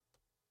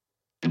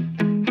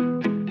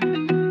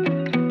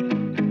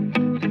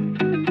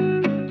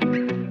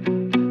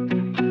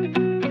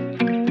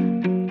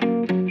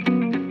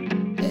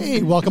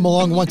Hey, welcome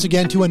along once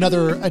again to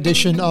another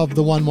edition of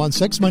The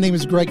 116. My name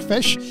is Greg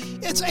Fish.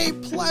 It's a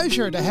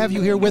pleasure to have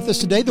you here with us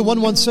today. The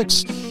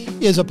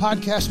 116 is a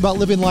podcast about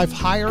living life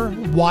higher,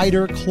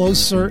 wider,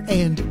 closer,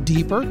 and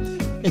deeper.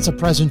 It's a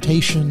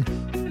presentation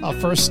of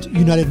First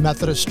United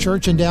Methodist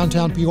Church in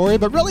downtown Peoria,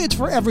 but really it's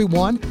for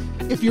everyone.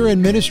 If you're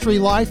in ministry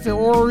life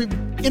or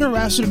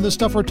interested in the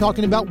stuff we're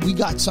talking about, we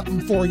got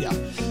something for you.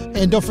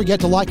 And don't forget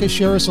to like us,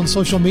 share us on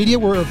social media.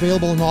 We're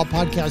available on all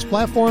podcast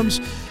platforms.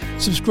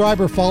 Subscribe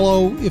or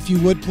follow if you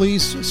would,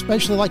 please,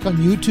 especially like on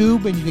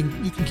YouTube, and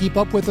you can keep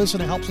up with us,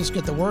 and it helps us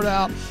get the word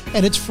out,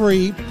 and it's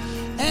free.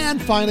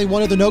 And finally,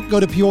 one other note, go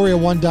to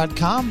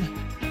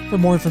peoria1.com for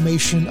more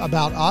information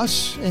about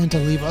us and to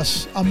leave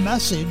us a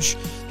message.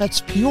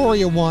 That's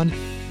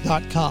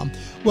peoria1.com.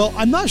 Well,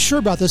 I'm not sure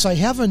about this. I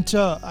haven't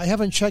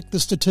checked the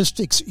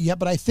statistics yet,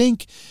 but I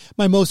think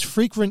my most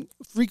frequent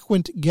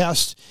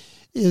guest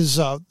is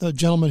the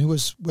gentleman who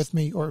was with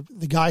me, or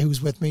the guy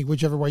who's with me,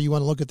 whichever way you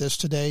want to look at this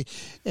today.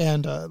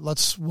 And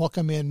let's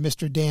welcome in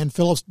Mr. Dan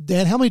Phillips.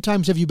 Dan, how many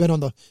times have you been on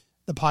the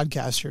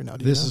podcast here now?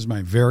 This is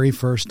my very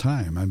first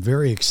time. I'm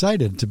very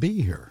excited to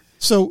be here.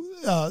 So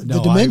the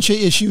dementia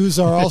issues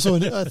are also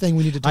a thing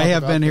we need to talk about. I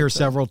have been here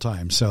several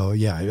times. So,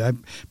 yeah, I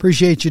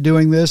appreciate you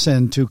doing this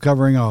and to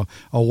covering a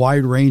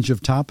wide range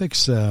of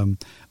topics,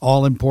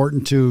 all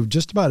important to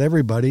just about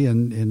everybody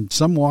and in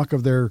some walk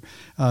of their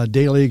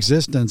daily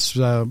existence.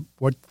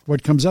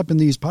 What comes up in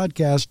these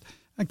podcasts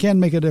can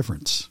make a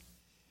difference.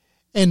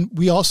 And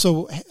we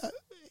also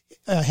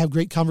have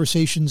great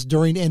conversations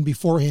during and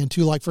beforehand,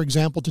 too. Like, for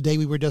example, today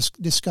we were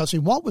just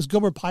discussing what was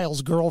Gomer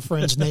Pyle's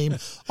girlfriend's name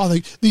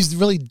on these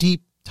really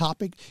deep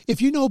topic.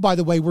 If you know, by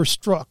the way, we're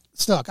stuck.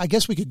 I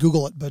guess we could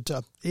Google it, but...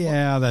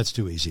 yeah, that's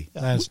too easy.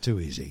 That's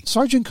too easy.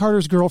 Sergeant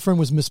Carter's girlfriend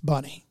was Miss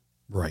Bunny.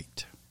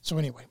 Right. So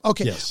anyway,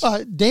 okay. Yes.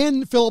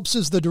 Dan Phillips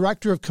is the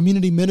Director of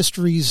Community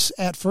Ministries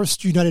at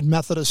First United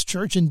Methodist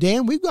Church. And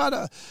Dan, we've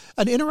got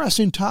an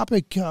interesting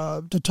topic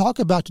to talk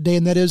about today,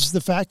 and that is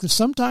the fact that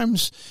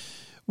sometimes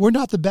we're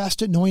not the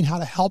best at knowing how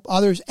to help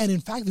others. And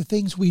in fact, the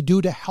things we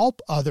do to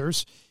help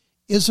others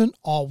isn't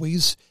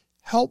always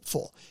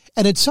helpful.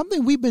 And it's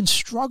something we've been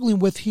struggling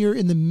with here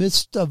in the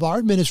midst of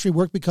our ministry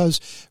work, because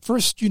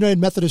First United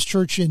Methodist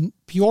Church in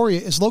Peoria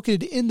is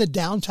located in the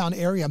downtown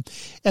area.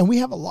 And we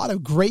have a lot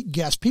of great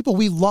guests, people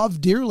we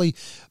love dearly,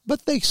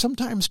 but they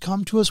sometimes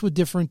come to us with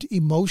different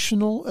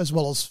emotional as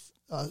well as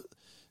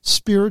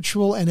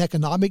spiritual and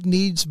economic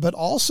needs, but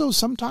also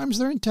sometimes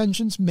their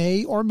intentions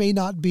may or may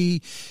not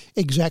be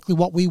exactly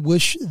what we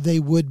wish they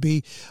would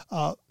be.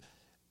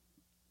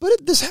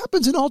 But this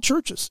happens in all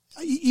churches,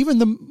 even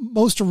the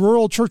most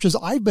rural churches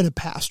I've been a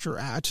pastor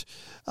at.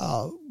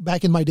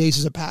 Back in my days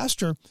as a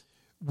pastor,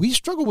 we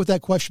struggled with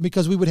that question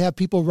because we would have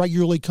people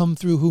regularly come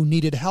through who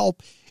needed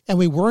help, and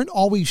we weren't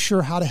always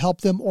sure how to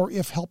help them or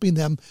if helping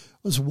them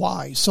was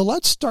wise. So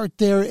let's start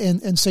there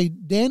and say,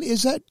 Dan,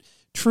 is that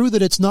true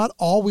that it's not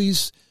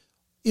always,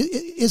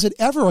 is it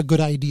ever a good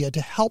idea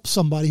to help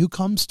somebody who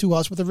comes to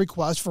us with a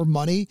request for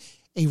money,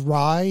 a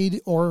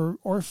ride,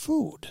 or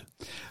food?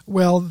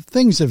 Well,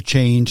 things have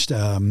changed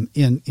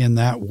in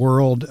that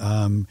world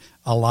a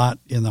lot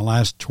in the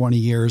last 20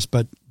 years,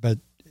 but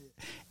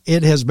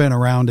it has been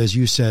around, as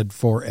you said,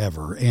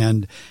 forever.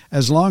 And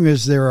as long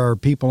as there are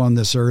people on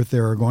this earth,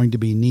 there are going to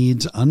be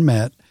needs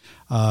unmet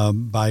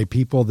by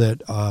people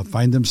that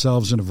find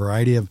themselves in a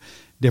variety of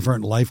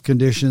different life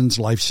conditions,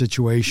 life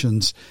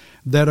situations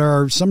that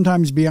are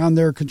sometimes beyond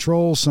their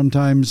control,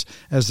 sometimes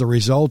as the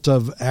result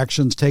of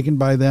actions taken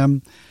by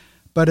them.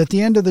 But at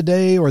the end of the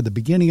day, or the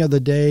beginning of the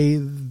day,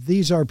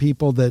 these are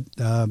people that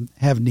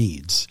have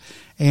needs.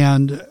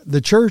 And the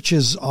church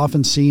is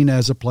often seen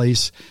as a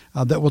place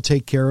that will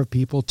take care of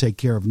people, take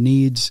care of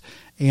needs.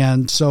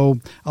 And so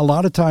a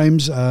lot of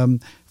times,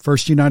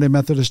 First United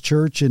Methodist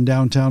Church in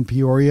downtown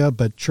Peoria,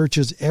 but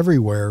churches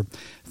everywhere,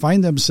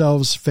 find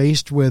themselves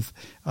faced with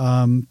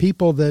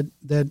people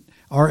that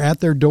are at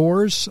their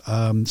doors,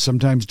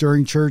 sometimes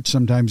during church,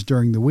 sometimes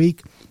during the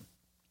week,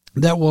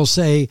 that will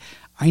say,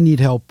 I need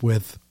help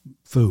with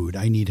food.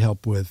 I need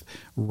help with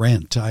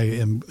rent. I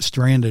am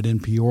stranded in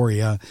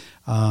Peoria.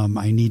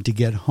 I need to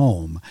get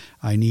home.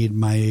 I need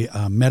my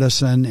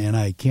medicine and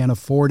I can't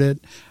afford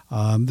it.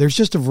 There's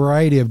just a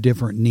variety of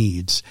different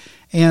needs.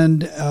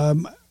 And,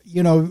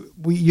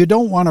 you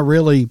don't want to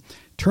really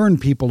turn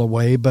people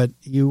away, but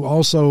you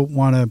also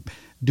want to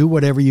do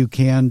whatever you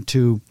can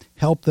to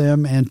help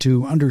them and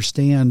to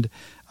understand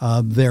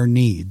their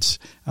needs.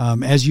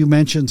 As you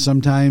mentioned,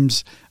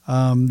 sometimes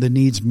the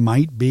needs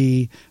might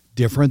be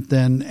different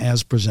than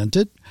as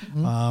presented.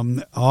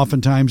 Mm-hmm.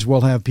 Oftentimes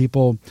we'll have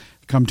people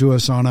come to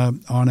us on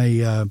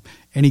a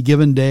any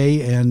given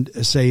day and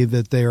say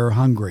that they're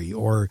hungry,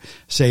 or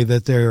say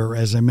that they're,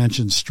 as I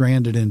mentioned,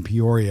 stranded in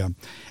Peoria.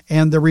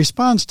 And the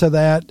response to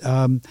that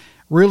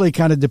really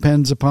kind of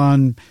depends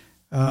upon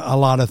a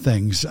lot of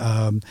things.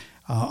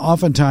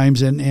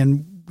 Oftentimes,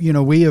 and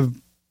we have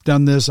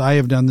done this. I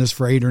have done this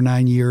for 8 or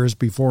 9 years.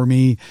 Before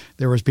me,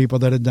 there was people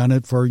that had done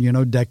it for,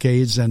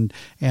 decades. And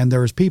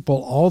there's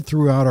people all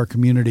throughout our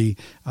community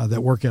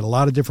that work at a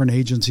lot of different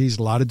agencies,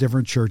 a lot of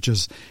different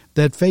churches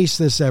that face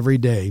this every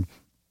day.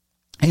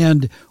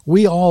 And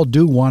we all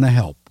do want to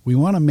help. We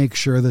want to make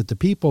sure that the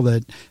people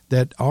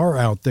that are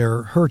out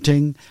there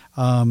hurting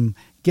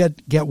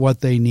get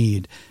what they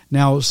need.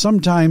 Now,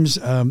 sometimes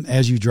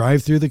as you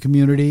drive through the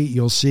community,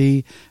 you'll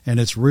see, and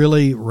it's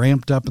really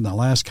ramped up in the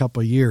last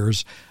couple of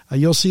years,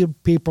 you'll see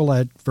people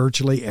at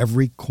virtually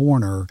every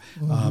corner,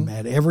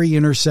 at every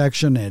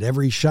intersection, at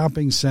every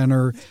shopping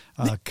center,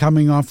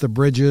 coming off the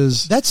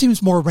bridges. That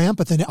seems more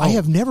rampant than I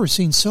have never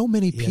seen so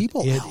many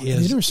people out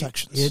in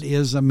intersections. It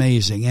is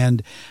amazing.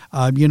 And,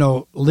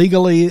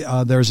 legally,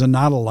 there's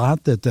not a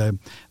lot that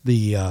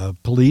the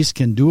police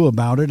can do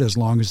about it as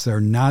long as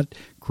they're not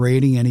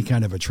creating any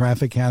kind of a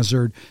traffic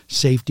hazard,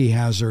 safety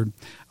hazard.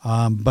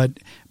 But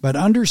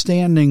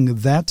understanding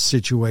that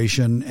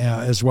situation,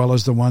 as well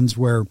as the ones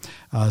where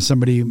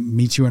somebody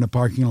meets you in a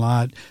parking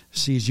lot,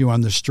 sees you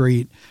on the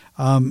street,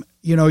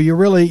 you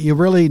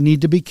really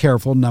need to be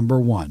careful. Number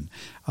one,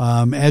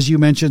 as you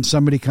mentioned,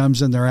 somebody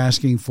comes and they're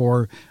asking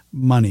for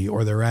money,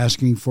 or they're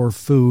asking for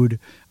food,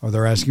 or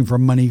they're asking for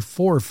money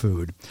for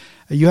food.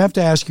 You have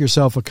to ask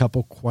yourself a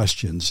couple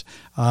questions.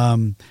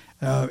 And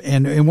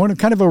one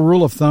kind of a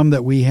rule of thumb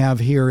that we have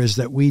here is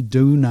that we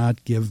do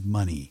not give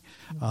money.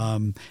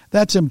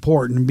 That's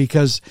important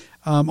because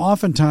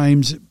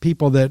oftentimes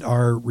people that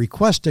are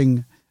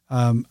requesting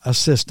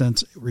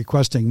assistance,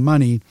 requesting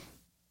money,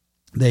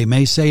 they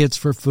may say it's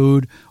for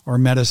food or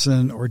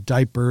medicine or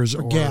diapers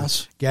or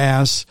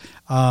gas,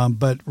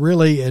 but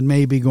really it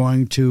may be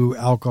going to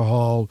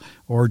alcohol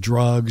or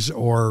drugs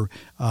or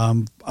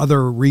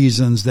other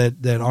reasons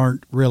that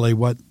aren't really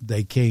what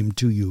they came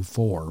to you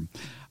for.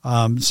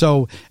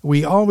 So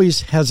we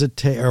always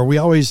hesitate, or we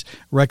always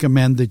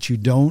recommend that you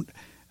don't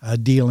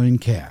deal in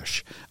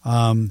cash.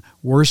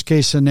 Worst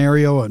case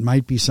scenario, it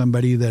might be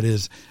somebody that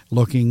is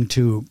looking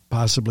to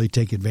possibly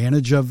take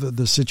advantage of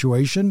the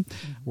situation.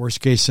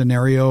 Worst case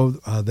scenario,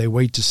 they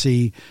wait to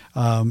see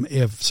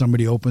if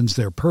somebody opens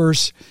their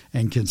purse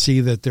and can see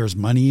that there's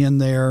money in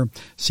there,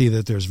 see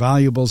that there's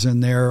valuables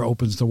in there,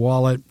 opens the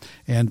wallet,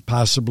 and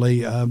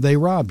possibly they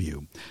rob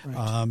you.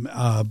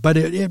 Right. But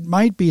it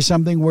might be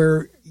something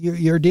where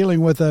you're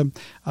dealing with a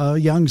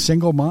young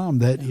single mom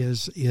that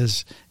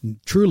is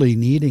truly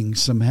needing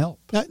some help.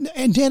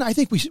 And Dan, I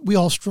think we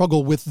all struggle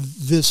with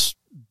this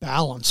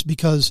balance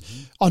because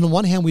on the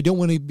one hand, we don't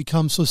want to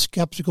become so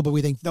skeptical, but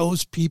we think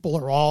those people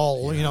are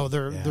all,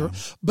 they're,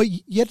 but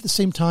yet at the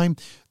same time,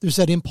 there's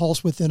that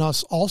impulse within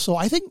us also.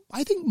 I think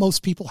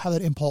most people have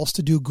that impulse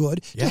to do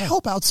good, to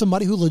help out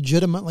somebody who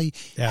legitimately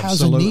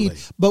has a need,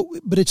 but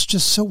it's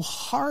just so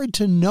hard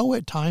to know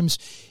at times,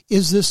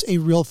 is this a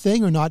real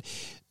thing or not?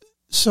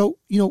 So,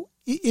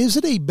 is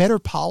it a better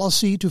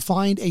policy to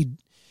find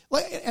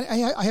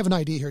I have an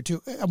idea here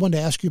too. I wanted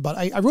to ask you about.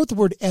 I wrote the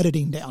word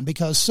editing down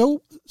because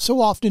so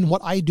often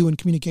what I do in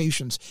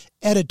communications,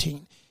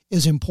 editing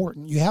is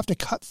important. You have to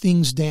cut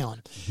things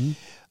down.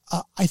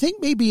 I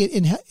think maybe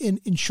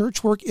in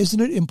church work, isn't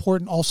it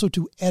important also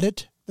to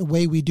edit the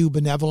way we do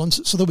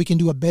benevolence so that we can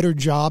do a better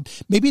job?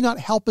 Maybe not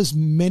help as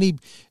many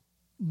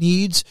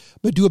needs,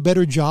 but do a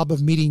better job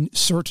of meeting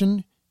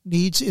certain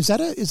needs. Is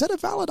that a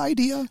valid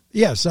idea?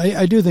 Yes,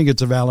 I do think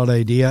it's a valid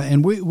idea.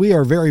 And we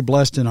are very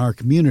blessed in our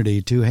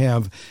community to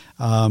have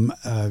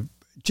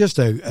just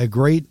a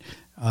great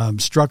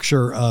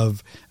structure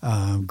of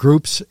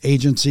groups,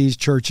 agencies,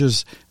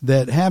 churches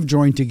that have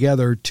joined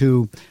together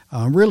to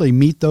really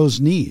meet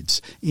those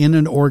needs in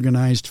an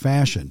organized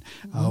fashion.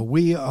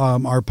 We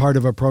are part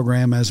of a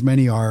program, as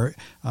many are,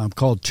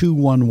 called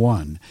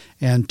 211.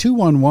 And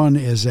 211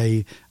 is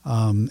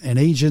an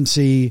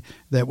agency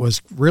that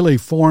was really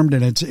formed,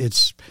 and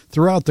it's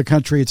throughout the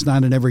country. It's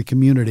not in every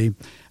community,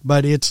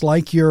 but it's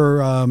like your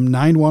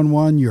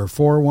 911, your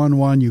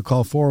 411. You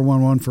call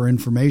 411 for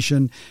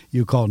information.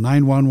 You call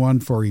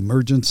 911 for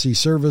emergency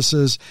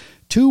services.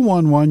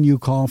 211 you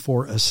call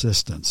for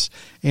assistance.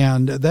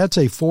 And that's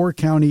a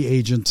 4-county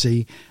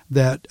agency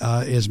that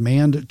is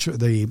manned.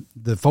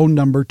 The phone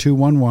number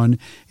 211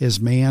 is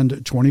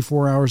manned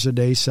 24 hours a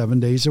day, 7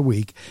 days a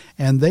week.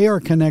 And they are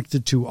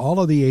connected to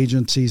all of the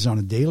agencies on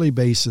a daily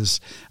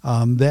basis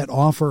that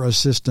offer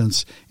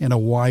assistance in a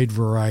wide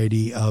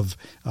variety of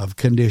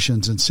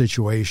conditions and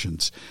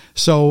situations.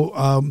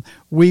 So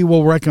we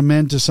will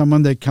recommend to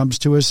someone that comes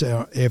to us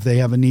if they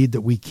have a need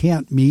that we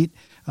can't meet,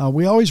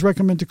 we always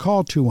recommend to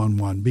call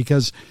 211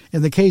 because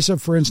in the case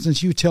of, for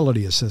instance,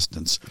 utility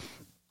assistance,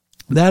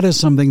 that is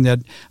something that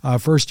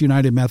First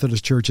United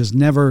Methodist Church has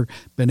never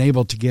been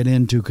able to get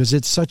into because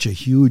it's such a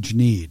huge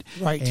need.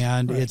 Right.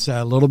 And it's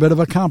a little bit of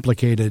a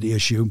complicated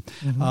issue.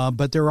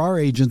 But there are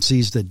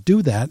agencies that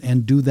do that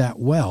and do that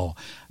well.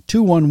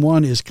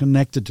 211 is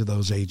connected to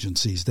those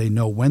agencies. They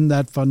know when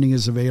that funding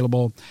is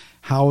available,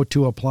 how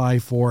to apply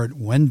for it,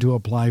 when to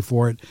apply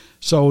for it.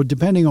 So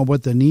depending on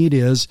what the need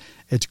is,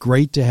 it's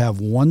great to have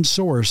one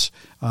source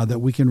that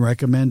we can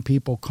recommend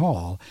people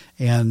call,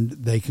 and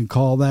they can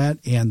call that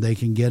and they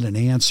can get an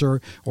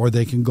answer, or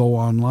they can go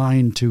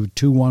online to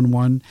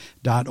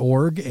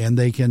 211.org and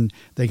they can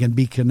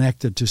be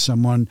connected to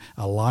someone,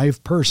 a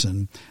live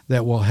person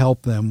that will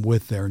help them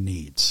with their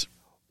needs.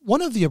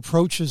 One of the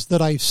approaches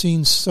that I've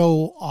seen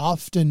so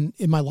often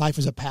in my life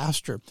as a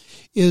pastor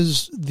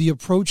is the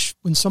approach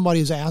when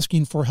somebody is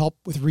asking for help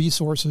with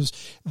resources,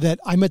 that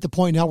I'm at the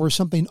point now where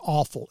something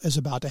awful is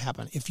about to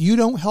happen. If you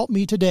don't help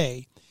me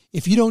today,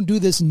 if you don't do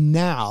this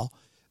now,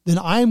 then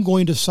I'm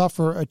going to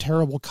suffer a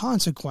terrible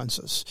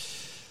consequences.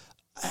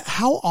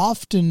 How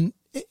often,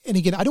 and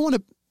again, I don't want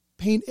to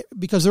paint,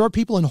 because there are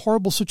people in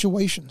horrible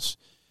situations.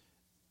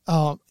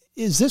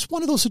 Is this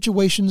one of those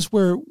situations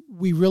where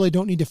we really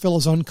don't need to feel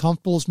as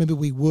uncomfortable as maybe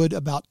we would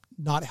about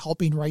not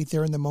helping right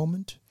there in the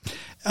moment?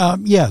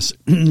 Yes.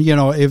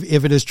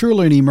 If it is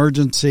truly an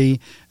emergency,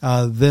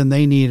 then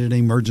they need an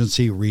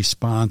emergency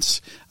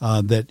response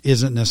that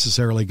isn't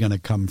necessarily going to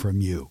come from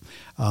you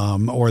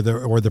or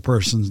the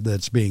person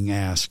that's being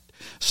asked.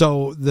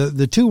 So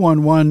the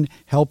 211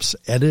 helps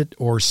edit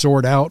or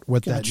sort out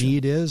what that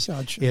need is.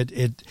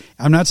 Gotcha.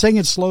 I'm not saying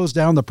it slows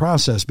down the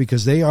process,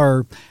 because they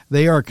are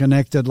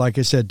connected, like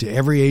I said, to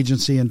every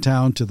agency in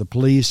town, to the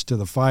police, to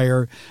the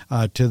fire,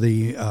 to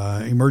the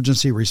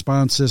emergency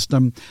response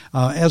system,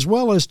 as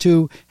well as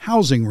to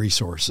housing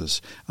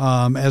resources,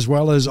 as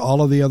well as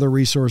all of the other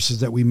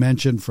resources that we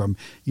mentioned, from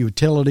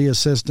utility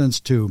assistance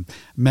to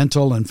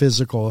mental and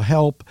physical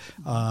help,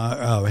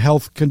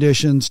 health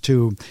conditions,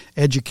 to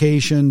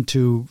education,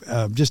 to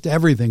just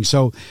everything.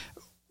 So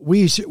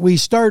we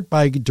start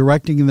by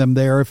directing them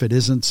there if it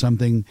isn't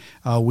something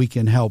we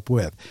can help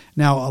with.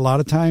 Now, a lot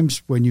of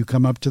times when you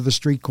come up to the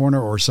street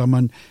corner or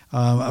someone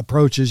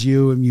approaches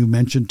you and you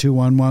mention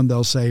 211,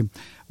 they'll say,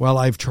 well,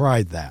 I've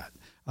tried that.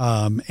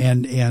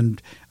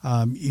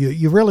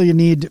 You really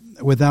need,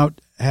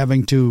 without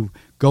having to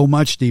go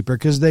much deeper,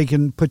 because they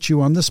can put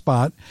you on the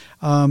spot,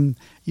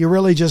 you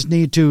really just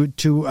need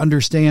to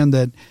understand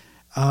that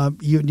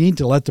you need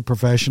to let the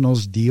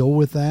professionals deal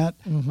with that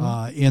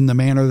in the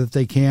manner that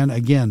they can.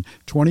 Again,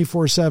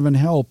 24/7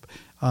 help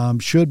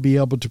should be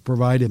able to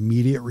provide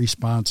immediate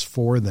response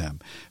for them.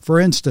 For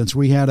instance,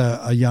 we had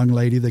a young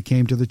lady that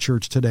came to the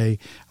church today.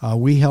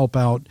 We help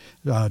out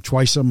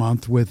twice a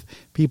month with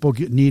people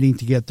needing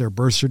to get their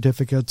birth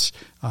certificates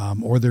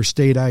or their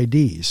state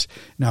IDs.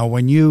 Now,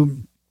 when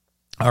you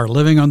are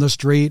living on the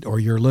street, or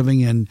you're living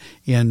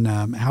in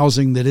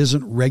housing that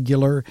isn't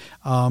regular,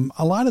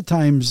 a lot of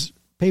times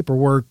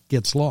paperwork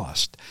gets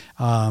lost.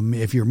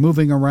 If you're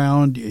moving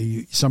around,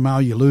 somehow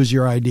you lose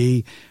your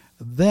ID,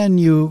 then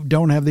you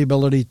don't have the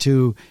ability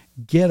to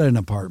get an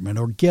apartment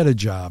or get a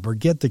job or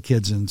get the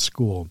kids in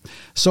school.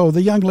 So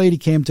the young lady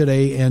came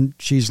today, and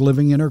she's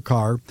living in her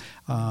car,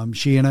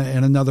 she and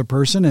another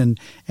person,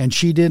 and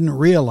she didn't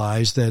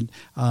realize that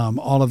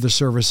all of the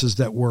services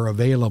that were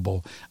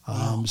available.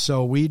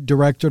 So we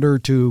directed her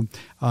to,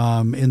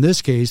 in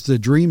this case, the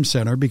Dream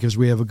Center, because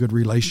we have a good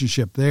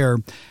relationship there.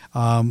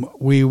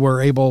 We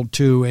were able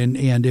to,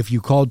 and if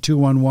you called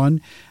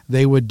 211,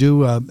 they would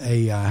do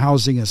a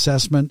housing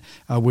assessment,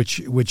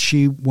 which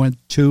she went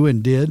to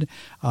and did,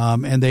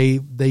 and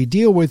they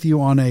deal with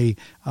you on a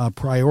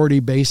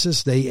priority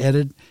basis. They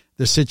edit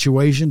the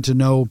situation to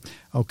know,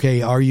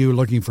 okay, are you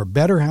looking for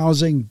better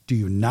housing? Do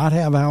you not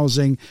have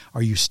housing?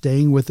 Are you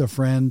staying with a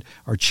friend?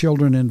 Are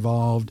children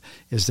involved?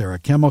 Is there a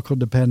chemical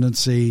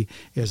dependency?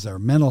 Is there a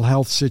mental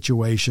health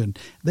situation?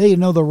 They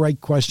know the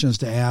right questions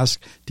to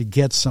ask to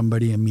get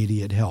somebody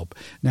immediate help.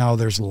 Now,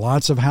 there's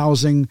lots of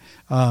housing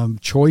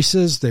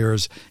choices.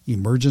 There's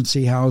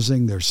emergency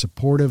housing. There's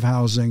supportive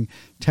housing,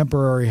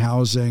 temporary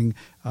housing.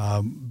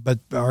 But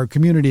our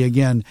community,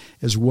 again,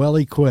 is well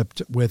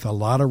equipped with a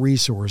lot of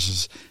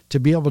resources to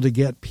be able to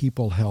get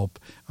people help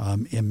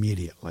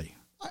immediately.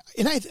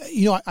 And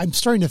I'm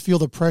starting to feel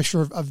the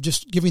pressure of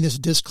just giving this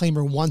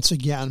disclaimer once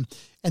again.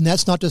 And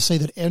that's not to say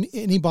that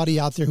anybody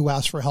out there who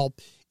asks for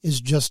help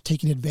is just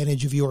taking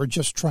advantage of you or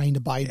just trying to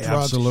buy drugs.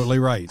 Absolutely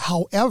right.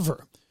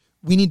 However,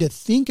 we need to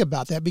think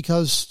about that,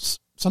 because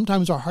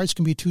sometimes our hearts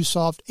can be too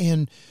soft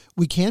and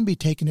we can be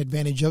taken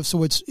advantage of.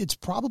 So it's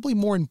probably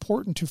more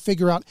important to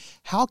figure out,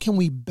 how can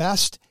we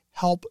best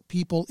help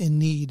people in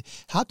need?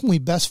 How can we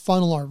best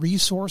funnel our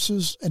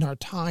resources and our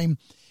time?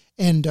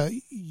 And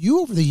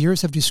you, over the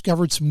years, have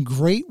discovered some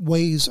great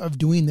ways of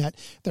doing that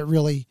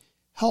really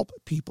help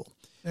people.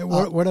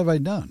 What have I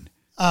done?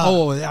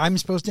 I'm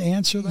supposed to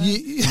answer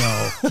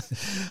that?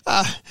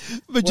 No.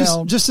 But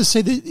just to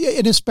say that,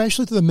 and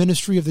especially to the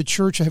ministry of the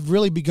church, I have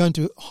really begun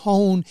to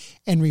hone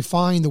and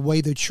refine the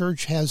way the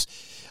church has,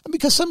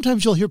 because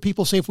sometimes you'll hear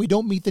people say, if we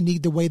don't meet the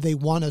need the way they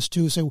want us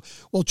to, say,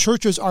 well,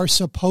 churches are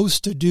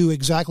supposed to do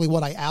exactly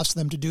what I asked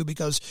them to do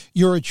because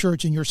you're a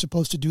church and you're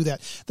supposed to do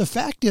that. The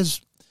fact is,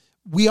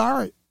 we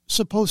are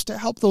supposed to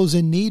help those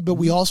in need, but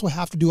we also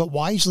have to do it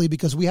wisely,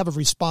 because we have a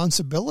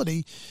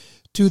responsibility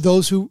to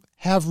those who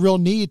have real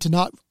need to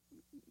not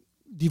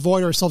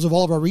devoid ourselves of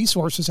all of our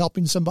resources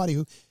helping somebody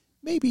who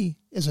maybe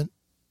isn't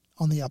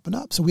on the up and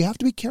up. So we have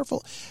to be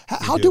careful.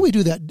 How do we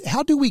do that?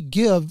 How do we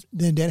give,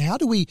 then, Dan? How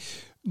do we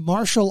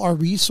marshal our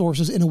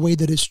resources in a way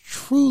that is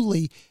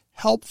truly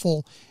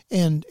helpful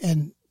and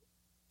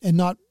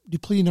not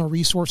depleting our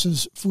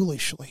resources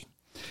foolishly?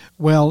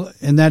 Well,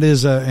 and that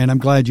is, and I'm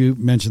glad you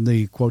mentioned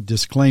the quote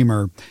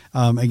disclaimer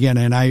again,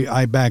 and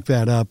I back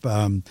that up.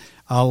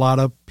 A lot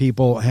of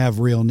people have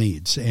real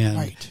needs,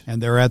 and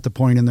they're at the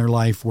point in their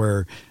life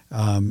where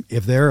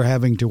if they're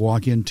having to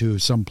walk into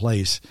some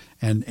place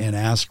and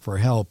ask for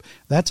help,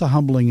 that's a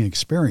humbling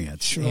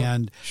experience. Sure,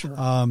 and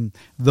sure.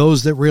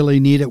 Those that really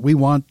need it, we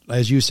want,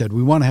 as you said,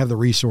 we want to have the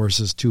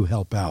resources to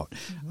help out.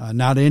 Mm-hmm.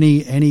 Not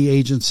any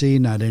agency,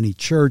 not any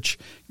church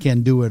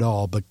can do it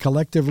all, but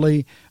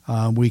collectively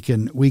we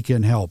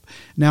can help.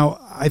 Now,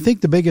 I think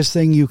the biggest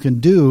thing you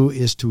can do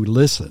is to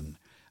listen.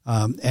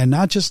 And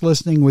not just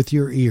listening with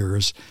your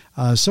ears.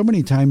 So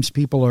many times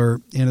people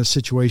are in a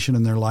situation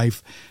in their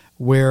life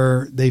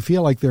where they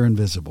feel like they're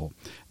invisible.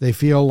 They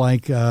feel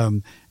like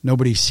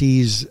nobody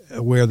sees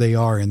where they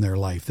are in their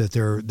life, that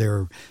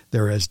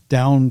they're as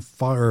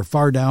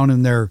far down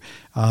in their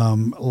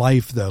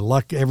life, the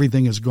luck,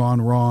 everything has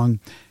gone wrong,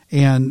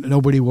 and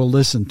nobody will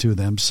listen to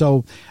them.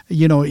 So,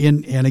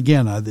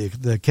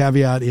 the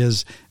caveat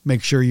is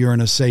make sure you're in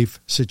a safe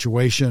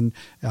situation.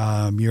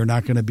 You're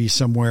not going to be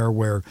somewhere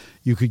where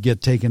you could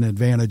get taken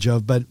advantage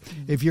of. But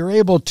if you're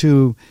able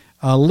to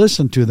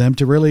listen to them,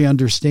 to really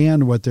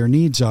understand what their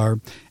needs are,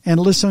 and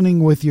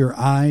listening with your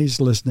eyes,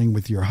 listening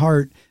with your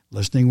heart,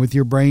 listening with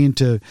your brain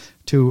to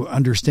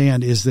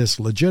understand, is this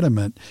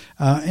legitimate?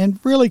 And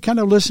really kind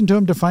of listen to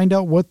them to find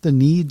out what the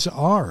needs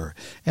are,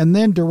 and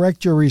then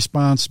direct your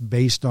response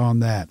based on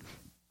that.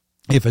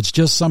 If it's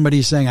just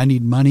somebody saying, I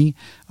need money,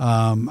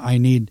 I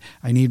need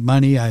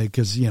money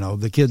because,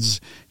 the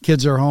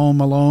kids are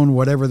home alone,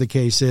 whatever the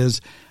case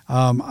is,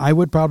 I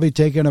would probably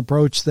take an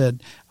approach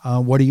that,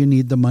 what do you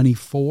need the money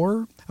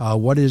for?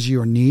 What is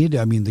your need?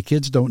 I mean, the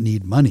kids don't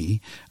need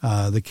money.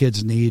 The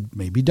kids need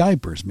maybe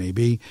diapers,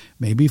 maybe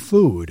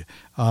food.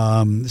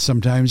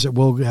 Sometimes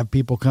we'll have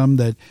people come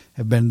that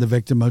have been the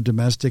victim of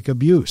domestic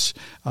abuse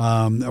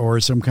or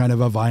some kind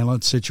of a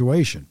violent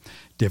situation.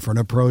 Different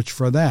approach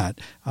for that.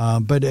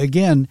 But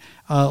again,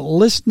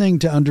 listening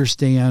to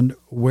understand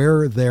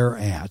where they're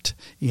at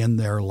in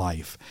their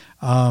life.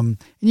 And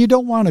you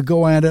don't want to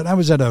go at it. I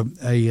was at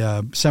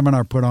a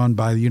seminar put on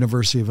by the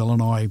University of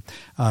Illinois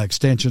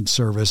Extension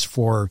Service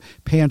for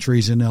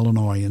pantries in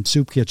Illinois and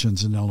soup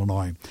kitchens in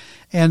Illinois.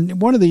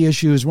 And one of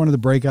the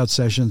breakout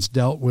sessions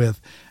dealt with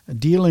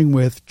dealing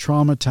with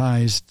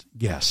traumatized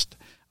guests,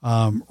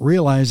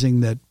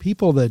 realizing that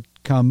people that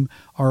come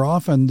are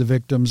often the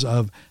victims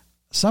of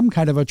some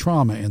kind of a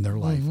trauma in their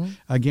life. Mm-hmm.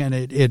 Again,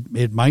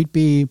 it might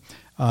be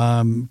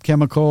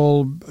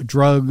chemical,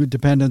 drug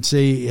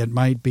dependency. It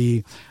might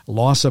be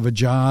loss of a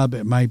job.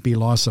 It might be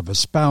loss of a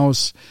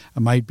spouse.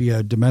 It might be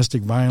a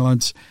domestic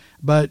violence.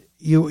 But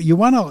you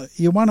want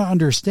to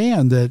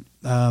understand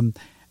that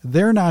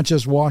they're not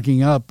just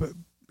walking up,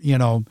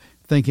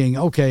 thinking,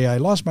 okay, I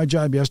lost my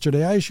job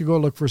yesterday, I should go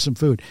look for some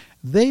food.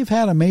 They've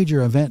had a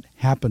major event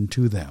happen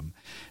to them.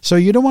 So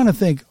you don't want to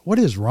think, what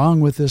is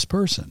wrong with this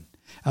person?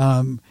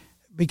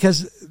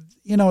 Because,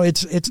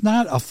 it's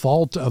not a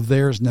fault of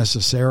theirs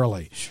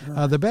necessarily.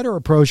 Sure. The better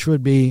approach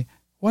would be,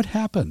 what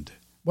happened?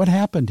 What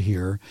happened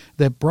here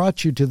that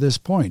brought you to this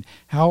point?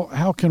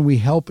 How can we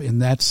help in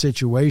that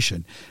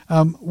situation?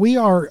 We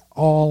are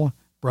all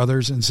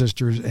brothers and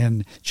sisters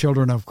and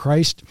children of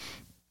Christ.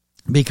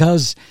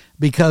 Because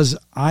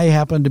I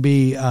happen to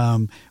be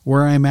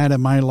where I'm at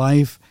in my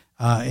life,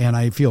 and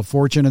I feel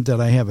fortunate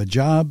that I have a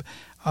job,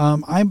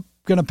 I'm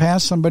going to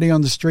pass somebody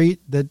on the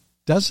street that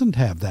doesn't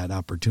have that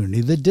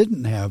opportunity, that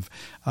didn't have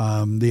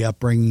the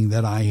upbringing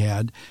that I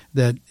had,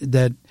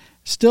 that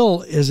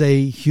still is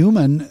a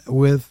human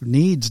with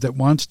needs, that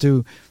wants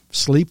to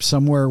sleep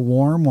somewhere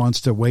warm,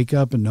 wants to wake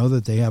up and know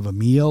that they have a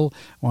meal,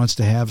 wants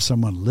to have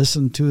someone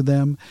listen to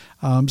them.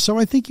 So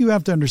I think you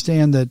have to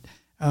understand that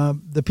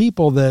the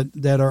people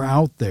that are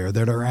out there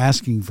that are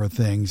asking for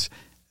things,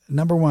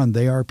 number one,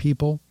 they are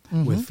people.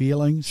 Mm-hmm. With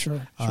feelings,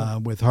 sure.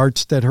 With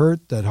hearts that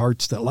hurt, that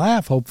hearts that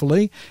laugh,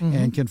 hopefully, mm-hmm.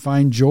 and can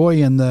find joy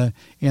in the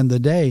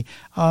day.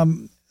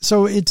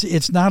 So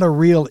it's not a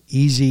real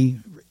easy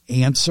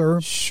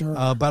answer,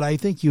 sure. But I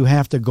think you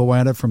have to go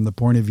at it from the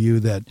point of view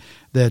that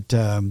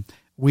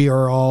we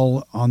are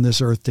all on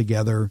this earth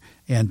together,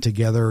 and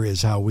together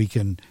is how we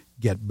can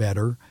get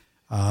better.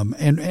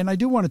 And I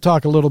do want to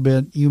talk a little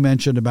bit, you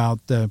mentioned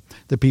about the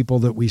people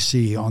that we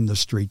see on the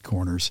street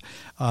corners.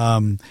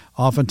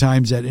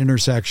 Oftentimes at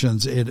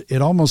intersections,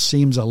 it almost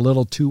seems a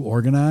little too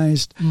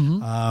organized.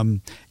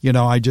 Mm-hmm.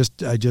 I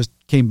just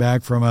came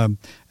back from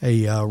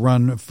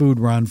a food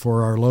run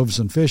for our Loaves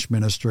and Fish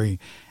ministry,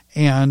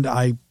 and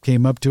I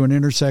came up to an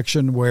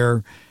intersection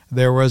where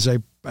there was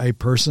a a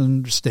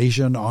person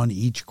stationed on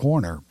each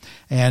corner,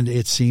 and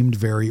it seemed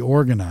very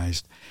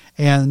organized.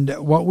 And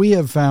what we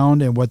have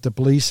found and what the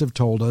police have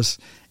told us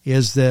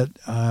is that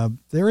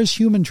there is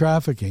human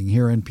trafficking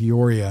here in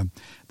Peoria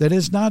that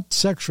is not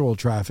sexual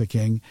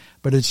trafficking,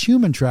 but it's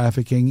human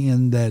trafficking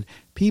in that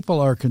people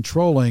are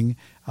controlling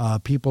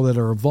people that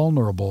are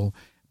vulnerable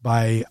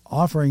by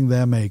offering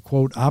them a,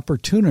 quote,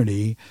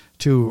 opportunity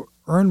to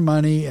earn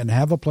money and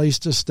have a place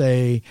to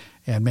stay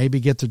and maybe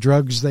get the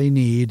drugs they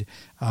need.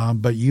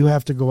 But you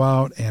have to go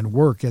out and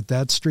work at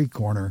that street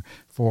corner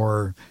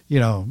for,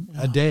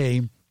 a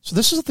day. So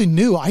this is something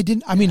new.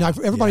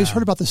 Everybody's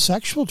heard about the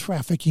sexual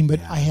trafficking, but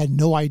I had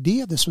no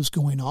idea this was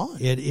going on.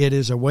 It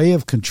is a way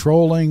of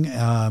controlling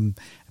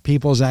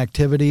people's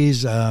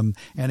activities. And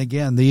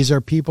again, these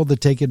are people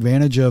that take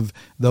advantage of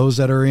those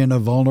that are in a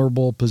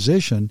vulnerable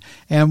position.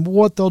 And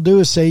what they'll do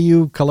is say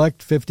you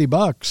collect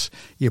 $50.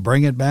 You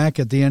bring it back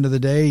at the end of the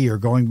day. You're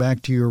going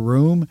back to your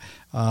room.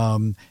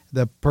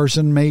 The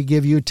person may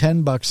give you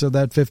 $10 of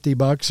that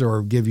 $50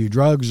 or give you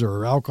drugs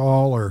or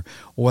alcohol or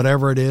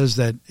whatever it is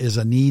that is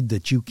a need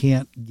that you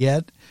can't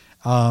get.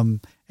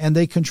 And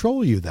they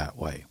control you that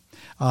way.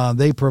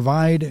 They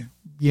provide,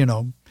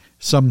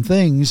 some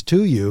things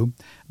to you,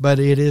 but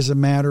it is a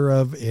matter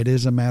of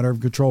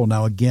control.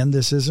 Now, again,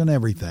 this isn't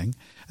everything.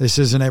 This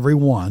isn't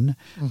everyone,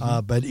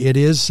 but it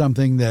is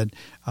something that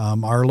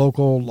our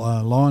local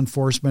law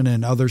enforcement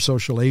and other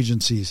social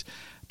agencies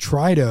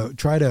try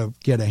to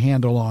get a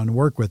handle on,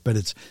 work with, but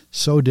it's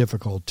so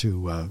difficult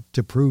to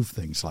prove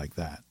things like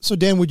that. So,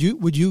 Dan, would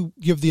you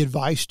give the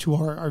advice to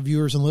our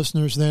viewers and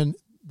listeners then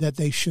that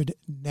they should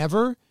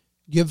never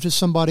give to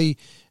somebody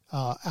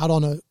out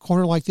on a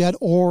corner like that,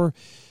 or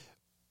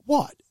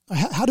what?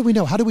 How do we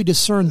know? How do we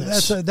discern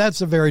this?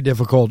 That's a very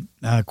difficult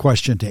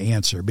question to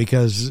answer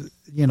because,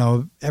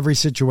 every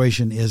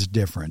situation is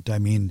different. I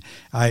mean,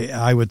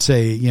 I would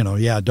say,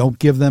 don't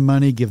give them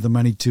money. Give the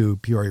money to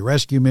Peoria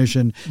Rescue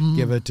Mission.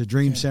 Give it to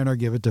Dream Center.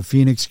 Give it to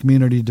Phoenix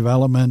Community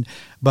Development.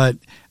 But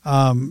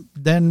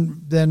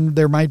then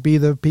there might be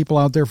the people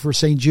out there for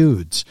St.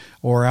 Jude's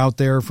or out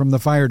there from the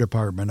fire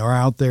department or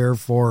out there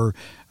for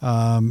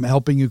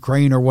helping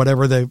Ukraine or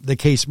whatever the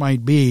case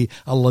might be,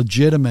 a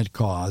legitimate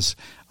cause.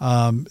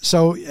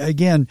 So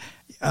again,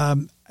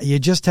 you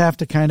just have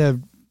to kind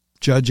of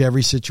judge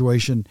every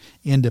situation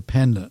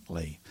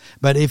independently.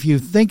 But if you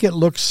think it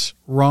looks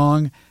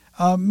wrong,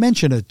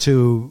 mention it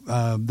to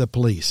the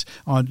police.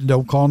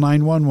 Don't call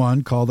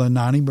 911, call the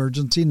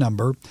non-emergency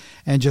number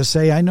and just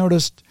say, I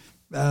noticed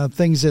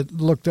things that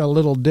looked a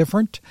little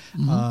different.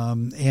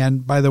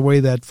 And by the way,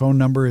 that phone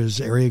number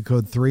is area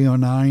code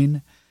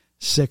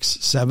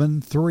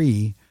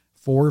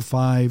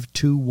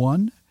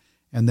 309-673-4521.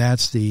 And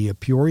that's the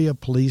Peoria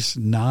Police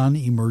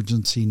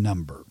non-emergency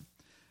number.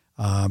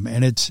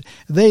 And it's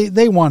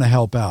they want to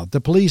help out. The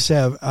police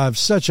have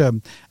such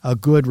a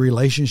good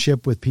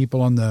relationship with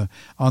people on the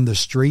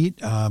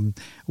street.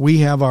 We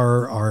have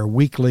our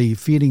weekly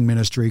feeding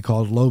ministry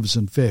called Loaves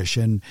and Fish,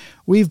 and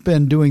we've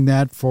been doing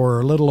that for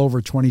a little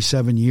over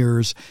 27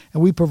 years.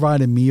 And we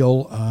provide a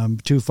meal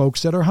to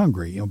folks that are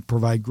hungry,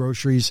 provide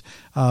groceries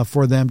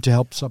for them to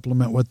help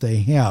supplement what they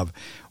have.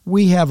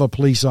 We have a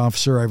police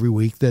officer every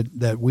week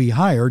that we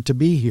hire to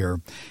be here.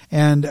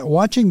 And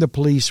watching the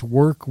police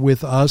work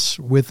with us,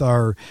 with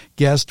our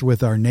guests,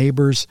 with our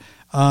neighbors,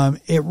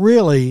 it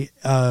really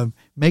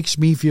makes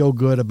me feel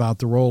good about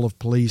the role of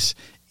police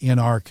in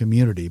our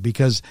community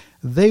because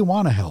they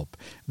want to help.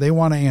 They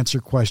want to answer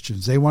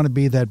questions. They want to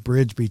be that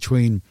bridge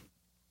between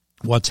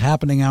what's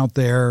happening out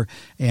there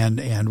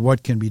and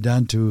what can be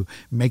done to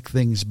make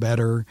things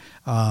better.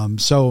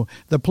 So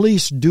the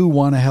police do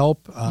want to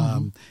help.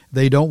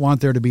 They don't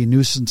want there to be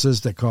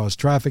nuisances that cause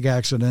traffic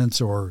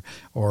accidents or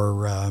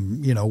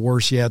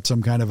worse yet,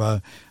 some kind of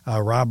a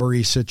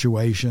robbery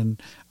situation.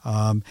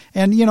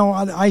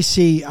 I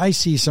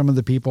see some of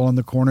the people on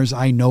the corners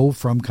I know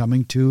from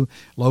coming to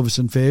Loaves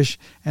and Fish,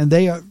 and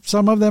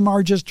some of them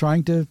are just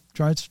trying to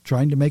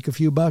make a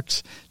few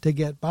bucks to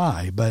get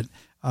by. But,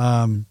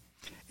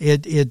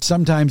 It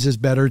sometimes is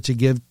better to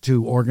give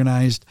to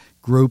organized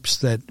groups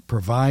that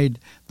provide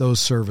those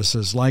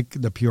services, like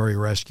the Peoria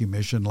Rescue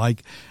Mission,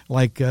 like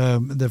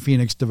the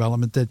Phoenix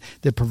Development, that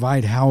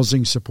provide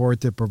housing support,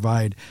 that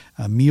provide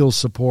meal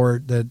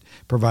support, that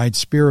provide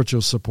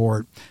spiritual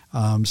support,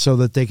 so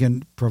that they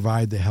can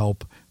provide the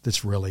help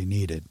that's really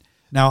needed.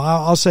 Now,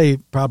 I'll say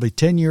probably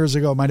 10 years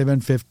ago, it might have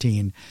been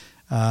 15.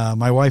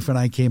 My wife and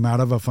I came out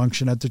of a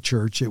function at the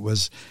church. It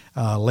was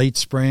late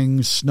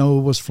spring, snow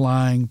was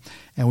flying,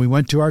 and we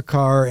went to our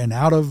car, and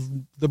out of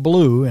the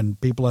blue, and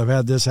people have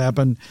had this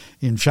happen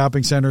in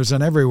shopping centers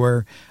and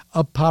everywhere,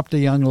 up popped a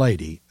young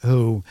lady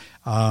who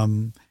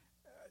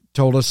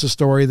told us a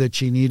story that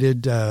she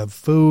needed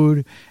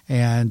food,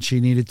 and she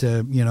needed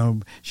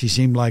to, she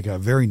seemed like a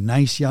very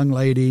nice young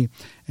lady,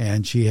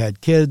 and she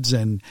had kids,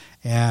 and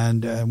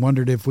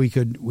wondered if we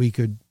could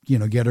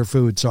get her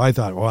food. So I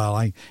thought, well,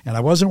 I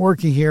wasn't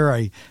working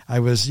here. I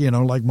was,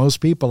 like most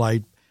people,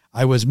 I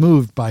was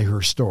moved by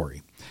her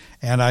story.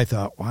 And I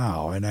thought,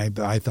 wow. And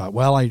I thought,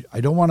 well, I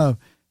don't want to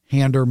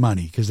hand her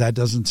money because that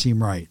doesn't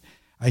seem right.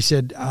 I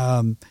said,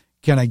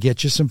 can I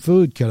get you some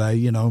food? Could I,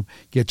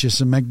 get you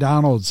some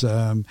McDonald's?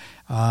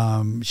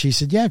 She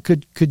said, yeah,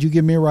 could you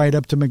give me a ride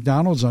up to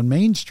McDonald's on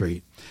Main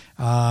Street?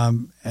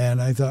 And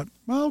I thought,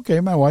 well, okay,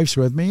 my wife's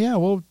with me. Yeah,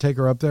 we'll take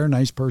her up there.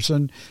 Nice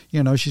person.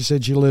 She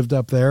said she lived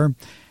up there.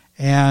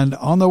 And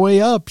on the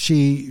way up,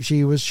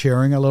 she was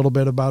sharing a little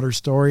bit about her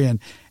story. And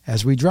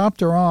as we dropped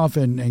her off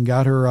and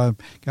got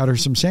her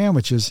some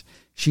sandwiches,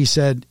 she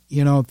said,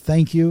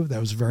 thank you.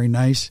 That was very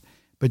nice.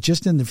 But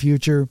just in the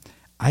future,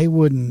 I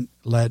wouldn't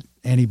let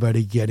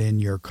anybody get in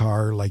your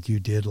car like you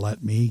did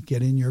let me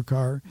get in your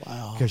car.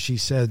 Wow. Because she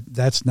said,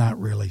 that's not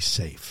really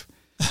safe.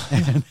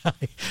 And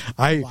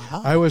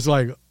I was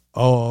like,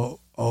 oh,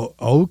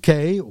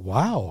 okay.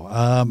 Wow.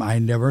 I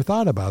never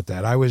thought about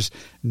that. I was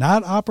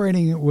not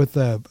operating with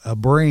a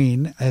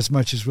brain as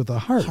much as with a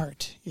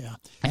heart. Yeah.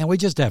 And we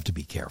just have to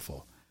be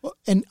careful. Well,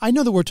 and I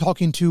know that we're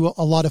talking to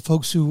a lot of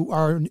folks who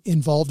are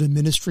involved in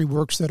ministry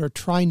works that are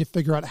trying to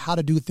figure out how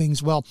to do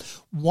things well.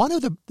 One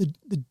of the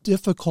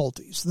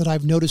difficulties that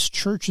I've noticed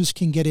churches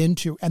can get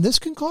into, and this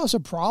can cause a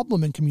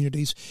problem in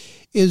communities,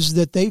 is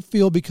that they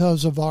feel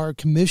because of our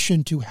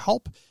commission to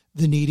help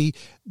the needy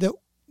that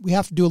we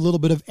have to do a little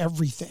bit of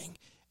everything.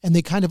 And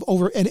they kind of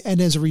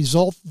and as a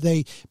result,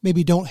 they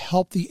maybe don't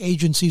help the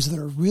agencies that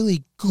are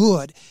really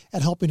good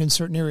at helping in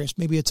certain areas.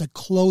 Maybe it's a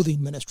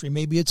clothing ministry,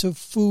 maybe it's a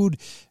food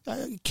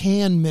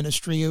can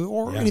ministry,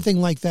 or anything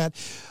like that.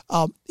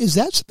 Is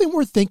that something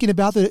we're thinking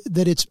about?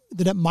 That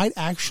it might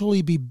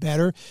actually be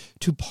better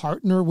to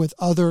partner with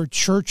other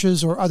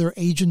churches or other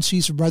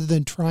agencies rather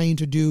than trying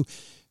to do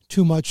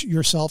too much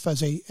yourself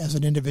as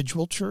an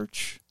individual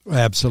church?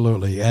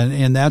 Absolutely,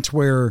 and that's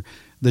where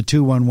the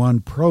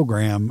 211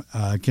 program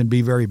can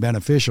be very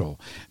beneficial,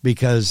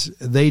 because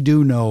they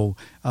do know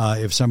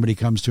if somebody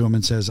comes to them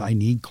and says, I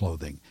need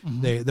clothing.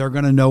 Mm-hmm. They're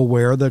going to know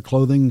where the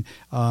clothing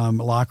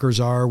lockers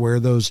are, where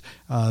those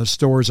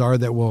stores are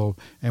that will,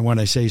 and when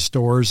I say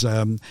stores,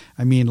 I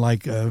mean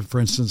like, for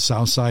instance,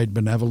 Southside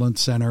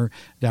Benevolence Center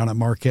down at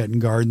Marquette and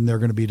Garden. They're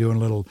going to be doing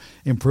a little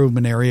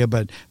improvement area,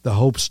 but the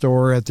Hope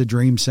Store at the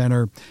Dream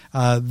Center,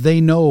 they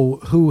know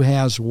who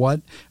has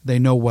what. They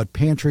know what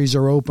pantries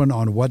are open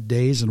on what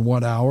days and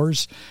what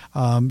hours.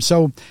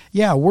 So,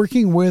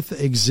 working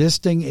with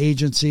existing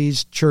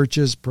agencies,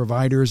 churches,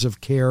 providers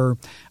of care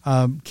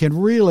can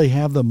really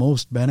have the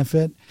most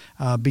benefit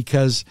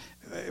because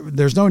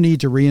there's no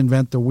need to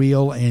reinvent the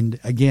wheel. And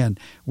again,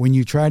 when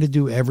you try to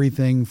do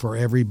everything for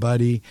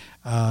everybody,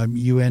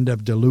 you end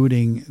up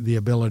diluting the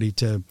ability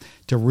to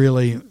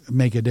really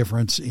make a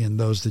difference in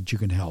those that you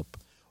can help.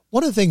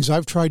 One of the things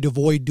I've tried to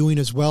avoid doing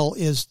as well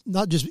is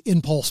not just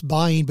impulse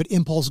buying, but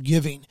impulse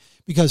giving,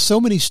 because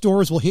so many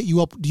stores will hit you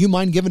up. Do you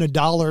mind giving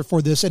 $1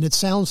 for this? And it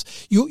sounds,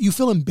 you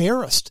feel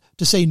embarrassed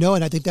to say no.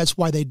 And I think that's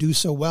why they do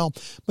so well.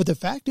 But the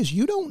fact is,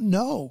 you don't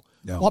know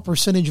what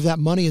percentage of that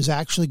money is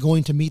actually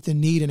going to meet the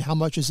need and how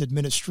much is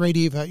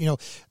administrative,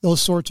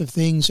 those sorts of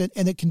things.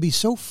 And it can be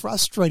so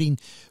frustrating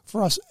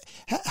for us.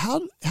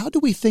 How do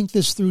we think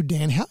this through,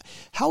 Dan?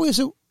 How is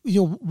it?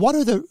 What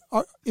are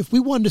if we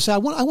wanted to say, I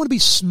want to be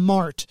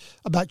smart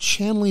about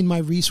channeling my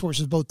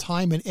resources, both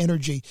time and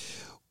energy,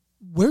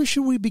 where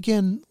should we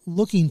begin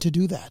looking to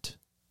do that?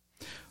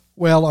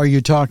 Well, are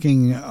you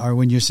talking, or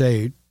when you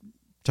say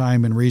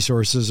time and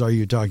resources, are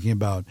you talking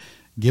about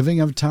giving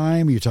of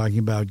time? Are you talking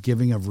about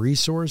giving of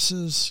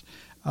resources?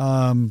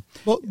 Well,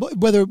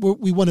 whether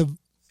we want to,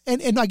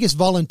 and I guess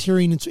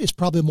volunteering is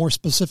probably a more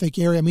specific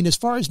area. I mean, as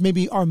far as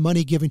maybe our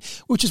money giving,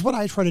 which is what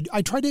I try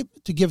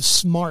to give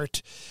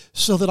smart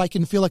so that I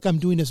can feel like I'm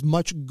doing as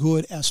much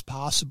good as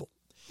possible.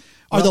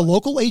 Are the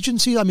local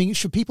agencies, I mean,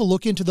 should people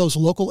look into those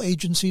local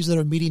agencies that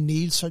are meeting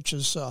needs such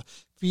as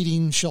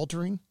feeding,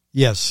 sheltering?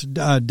 Yes,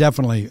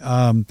 definitely.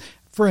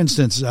 For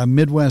instance,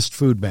 Midwest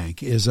Food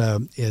Bank is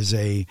an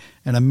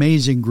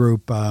amazing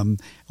group.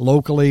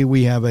 Locally,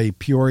 we have a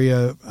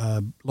Peoria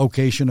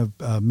location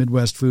of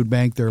Midwest Food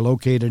Bank. They're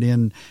located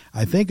in,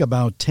 I think,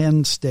 about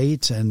 10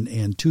 states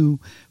and 2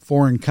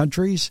 foreign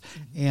countries.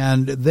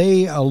 And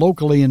they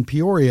locally in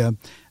Peoria,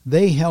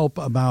 they help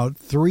about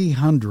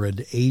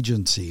 300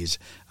 agencies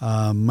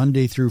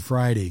Monday through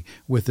Friday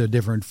with the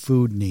different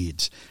food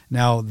needs.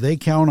 Now, they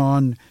count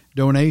on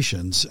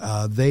donations.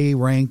 They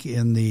rank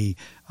in the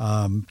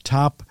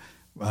top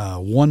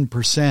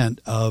 1%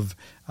 of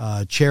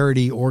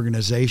charity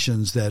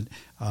organizations that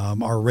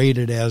are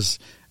rated as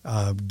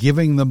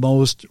giving the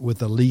most with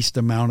the least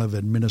amount of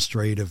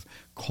administrative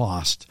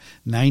cost.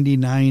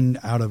 99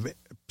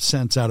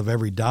 cents out of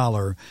every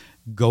dollar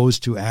goes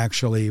to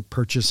actually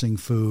purchasing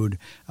food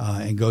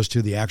and goes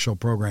to the actual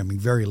programming.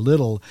 Very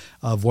little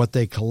of what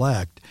they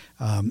collect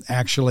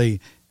actually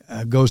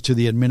goes to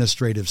the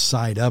administrative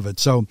side of it.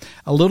 So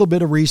a little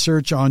bit of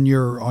research on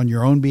your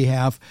own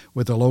behalf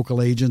with the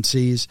local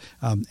agencies,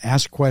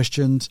 ask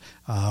questions,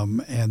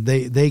 and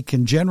they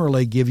can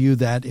generally give you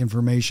that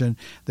information.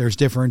 There's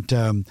different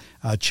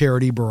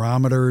charity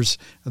barometers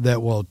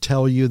that will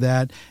tell you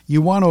that.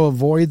 You want to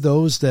avoid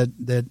those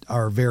that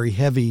are very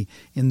heavy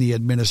in the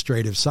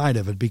administrative side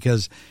of it,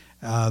 because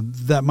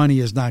that money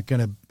is not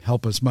going to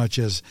help as much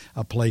as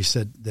a place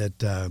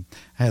that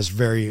has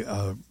very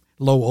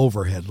low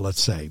overhead,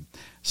 let's say.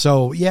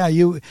 So yeah,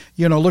 you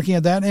know, looking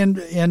at that,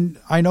 and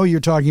I know you're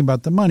talking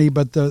about the money,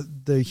 but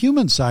the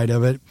human side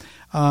of it,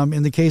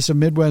 in the case of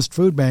Midwest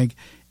Food Bank,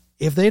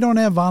 if they don't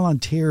have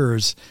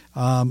volunteers,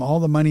 all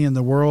the money in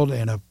the world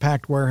and a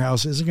packed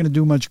warehouse isn't going to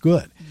do much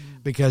good.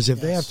 Because if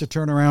they have to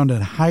turn around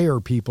and hire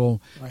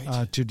people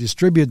to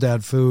distribute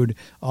that food,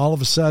 all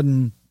of a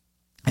sudden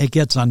it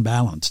gets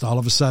unbalanced. All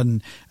of a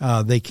sudden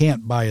they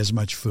can't buy as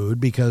much food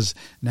because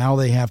now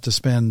they have to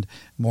spend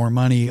more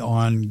money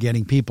on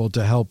getting people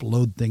to help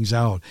load things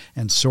out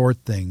and sort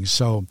things.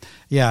 So,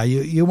 yeah,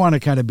 you want to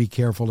kind of be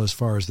careful as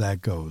far as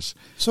that goes.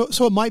 So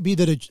it might be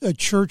that a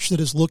church that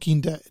is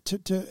looking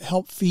to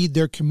help feed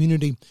their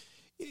community,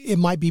 it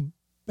might be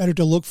better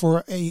to look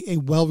for a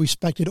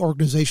well-respected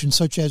organization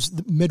such as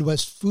the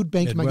Midwest Food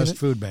Bank. Midwest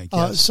Food Bank,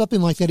 yes. Something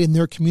like that in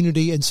their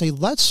community, and say,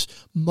 let's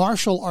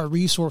marshal our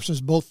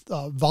resources, both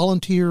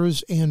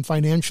volunteers and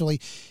financially.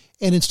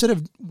 And instead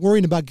of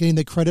worrying about getting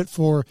the credit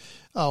for,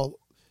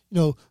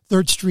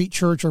 Third Street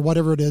Church or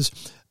whatever it is,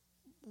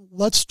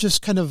 let's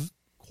just kind of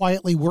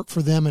quietly work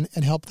for them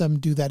and help them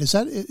do that.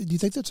 Do you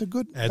think that's a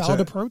good, valid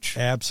approach?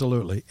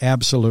 Absolutely.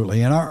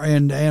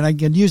 And I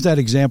can use that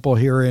example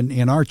here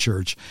in our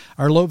church.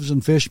 Our Loaves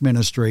and Fish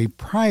ministry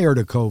prior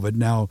to COVID.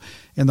 Now,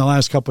 in the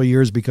last couple of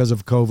years, because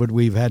of COVID,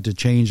 we've had to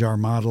change our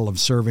model of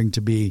serving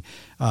to be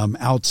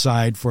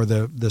outside for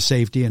the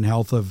safety and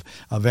health of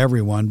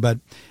everyone. But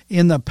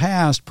in the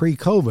past,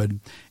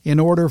 pre-COVID, in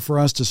order for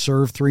us to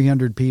serve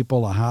 300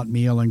 people a hot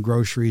meal and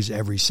groceries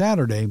every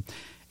Saturday,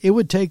 it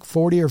would take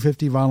 40 or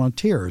 50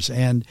 volunteers.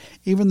 And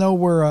even though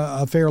we're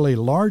a fairly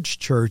large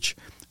church,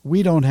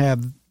 we don't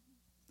have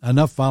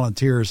enough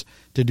volunteers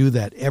to do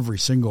that every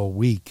single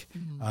week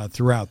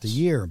throughout the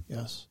year.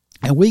 Yes.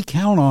 And we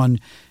count on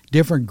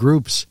different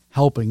groups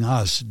helping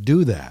us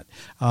do that.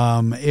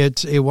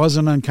 It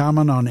wasn't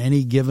uncommon on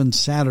any given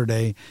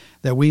Saturday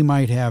that we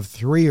might have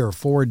 3 or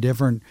 4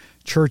 different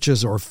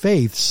churches or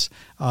faiths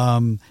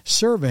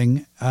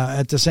serving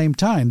at the same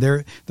time.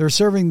 They're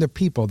serving the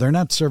people. They're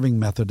not serving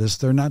Methodists.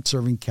 They're not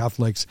serving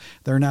Catholics.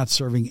 They're not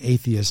serving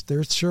atheists.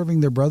 They're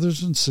serving their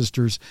brothers and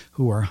sisters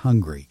who are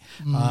hungry.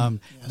 Yes.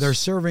 They're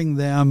serving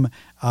them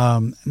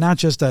not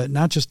just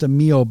a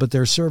meal, but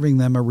they're serving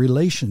them a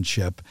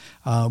relationship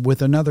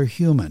with another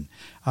human.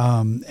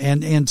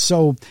 And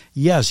so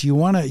yes, you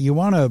want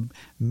to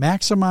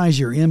maximize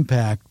your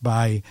impact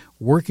by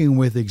working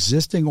with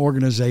existing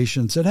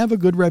organizations that have a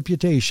good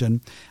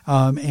reputation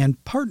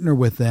and partner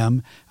with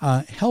them,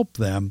 help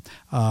them.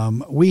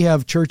 We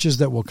have churches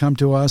that will come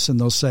to us and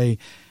they'll say,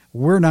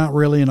 we're not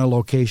really in a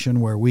location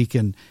where we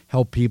can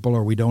help people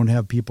or we don't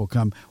have people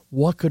come.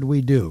 What could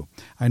we do?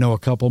 I know a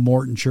couple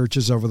Morton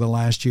churches over the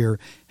last year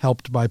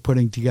helped by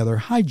putting together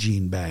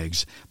hygiene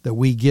bags that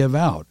we give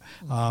out.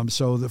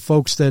 So the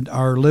folks that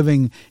are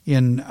living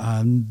in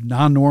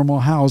non-normal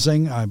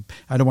housing, I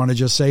don't want to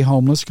just say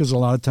homeless because a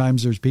lot of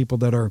times there's people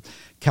that are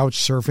couch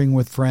surfing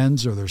with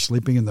friends or they're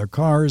sleeping in their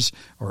cars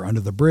or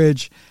under the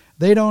bridge.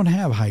 They don't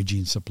have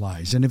hygiene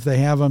supplies. And if they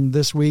have them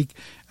this week,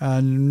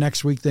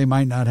 next week they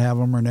might not have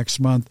them or next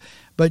month.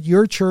 But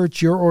your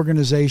church, your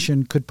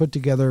organization could put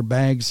together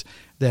bags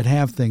that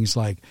have things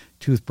like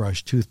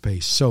toothbrush,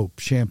 toothpaste, soap,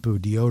 shampoo,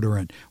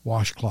 deodorant,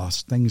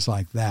 washcloths, things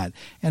like that,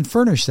 and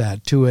furnish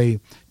that to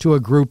a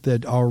group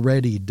that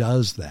already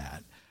does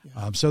that.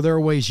 Yeah. So there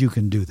are ways you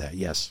can do that,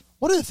 yes.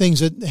 One of the things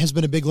that has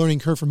been a big learning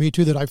curve for me,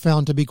 too, that I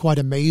found to be quite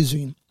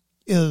amazing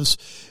is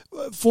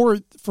for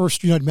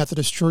First United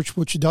Methodist Church,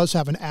 which does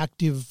have an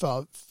active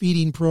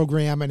feeding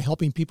program and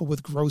helping people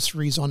with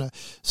groceries on a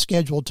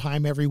scheduled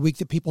time every week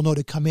that people know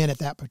to come in at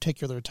that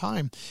particular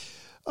time.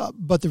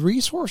 But the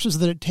resources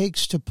that it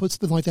takes to put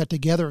something like that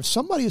together, if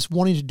somebody is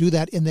wanting to do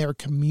that in their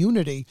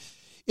community,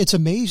 it's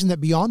amazing that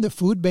beyond the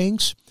food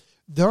banks,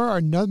 there are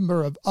a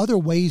number of other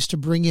ways to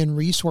bring in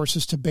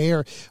resources to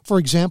bear. For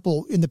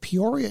example, in the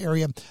Peoria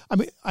area,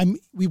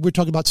 we were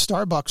talking about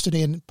Starbucks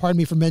today, and pardon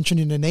me for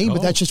mentioning the name,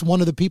 but that's just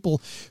one of the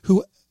people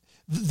who.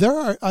 There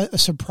are a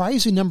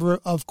surprising number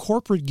of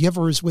corporate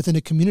givers within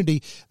a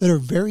community that are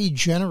very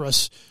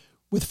generous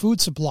with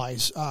food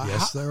supplies.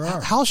 Yes, there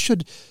are. How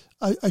should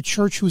a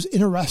church who's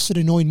interested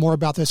in knowing more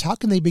about this, how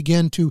can they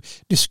begin to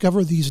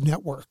discover these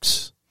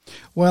networks?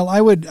 Well,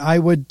 I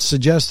would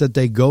suggest that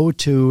they go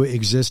to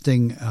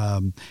existing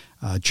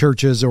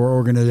churches or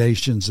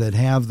organizations that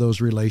have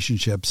those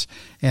relationships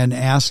and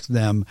ask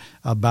them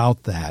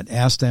about that.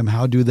 Ask them,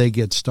 how do they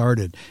get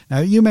started? Now,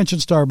 you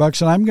mentioned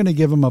Starbucks, and I'm going to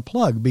give them a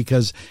plug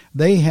because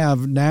they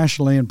have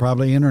nationally and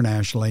probably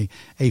internationally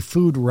a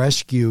food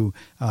rescue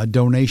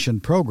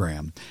donation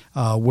program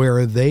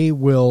where they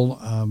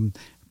will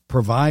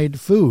provide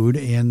food.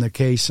 In the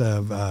case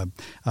of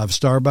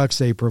Starbucks,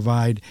 they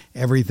provide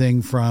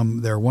everything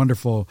from their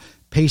wonderful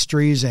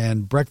pastries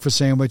and breakfast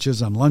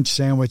sandwiches and lunch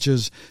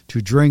sandwiches to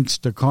drinks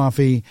to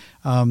coffee.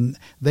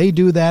 They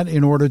do that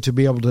in order to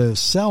be able to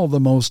sell the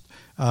most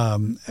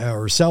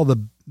or sell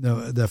the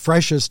the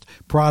freshest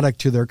product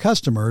to their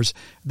customers,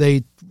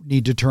 they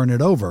need to turn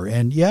it over.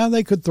 And yeah,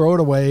 they could throw it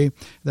away.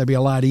 That'd be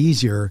a lot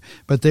easier.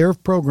 But their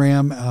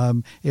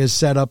program is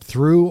set up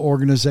through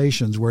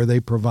organizations where they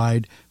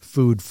provide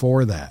food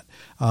for that.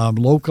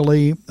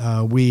 Locally,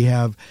 we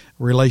have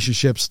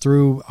relationships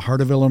through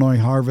Heart of Illinois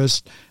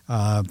Harvest,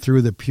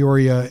 through the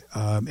Peoria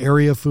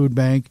Area Food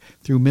Bank,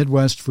 through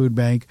Midwest Food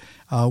Bank,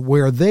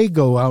 where they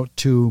go out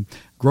to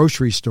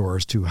grocery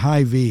stores, to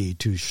Hy-Vee,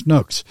 to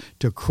Schnucks,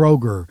 to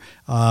Kroger,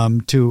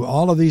 to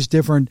all of these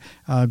different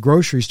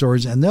grocery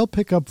stores, and they'll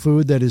pick up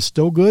food that is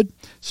still good,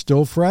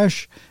 still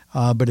fresh,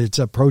 but it's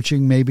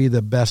approaching maybe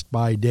the best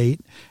by date,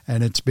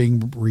 and it's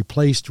being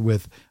replaced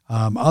with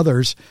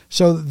others.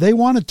 So they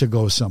want it to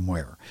go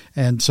somewhere,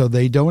 and so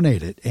they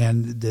donate it,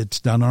 and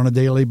it's done on a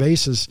daily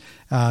basis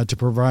to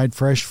provide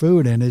fresh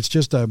food, and it's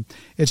just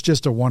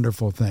a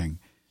wonderful thing.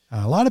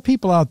 A lot of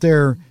people out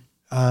there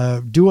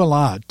do a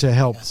lot to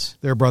help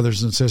their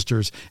brothers and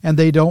sisters, and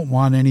they don't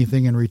want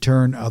anything in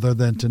return other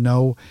than to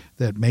know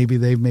that maybe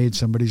they've made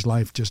somebody's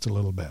life just a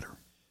little better.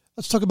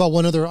 Let's talk about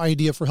one other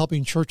idea for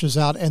helping churches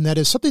out, and that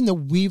is something that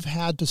we've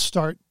had to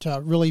start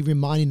really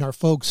reminding our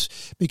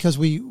folks, because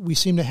we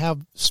seem to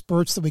have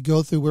spurts that we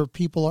go through where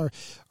people are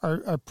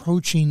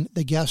approaching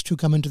the guests who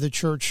come into the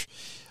church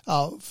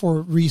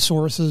for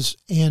resources,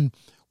 and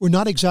we're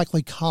not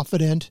exactly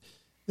confident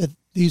that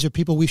these are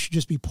people we should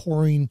just be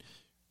pouring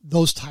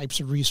those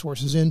types of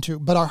resources into,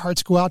 but our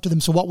hearts go out to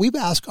them. So what we've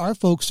asked our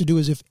folks to do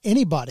is, if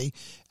anybody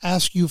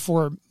asks you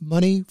for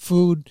money,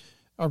 food,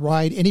 a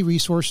ride, any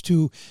resource,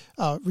 to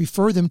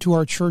refer them to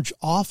our church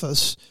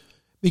office,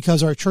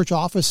 because our church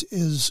office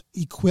is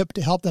equipped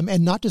to help them,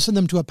 and not to send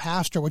them to a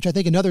pastor, which I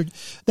think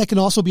that can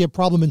also be a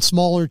problem in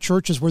smaller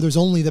churches where there's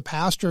only the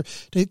pastor,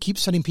 to keep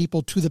sending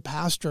people to the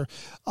pastor.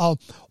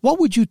 What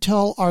would you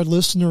tell our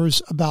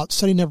listeners about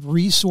setting up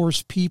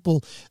resource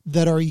people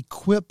that are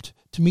equipped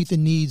to meet the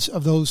needs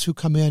of those who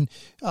come in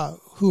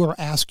who are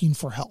asking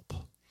for help?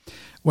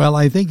 Well,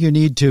 I think you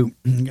need to,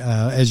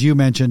 as you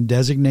mentioned,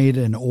 designate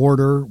an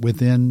order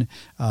within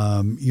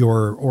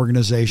your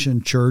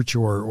organization, church,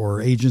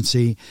 or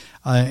agency,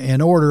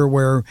 an order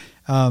where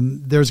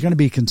there's going to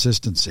be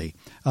consistency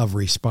of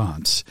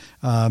response,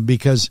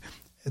 because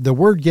the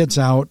word gets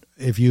out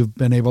if you've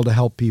been able to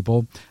help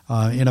people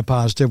in a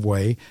positive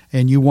way,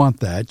 and you want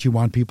that. You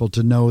want people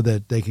to know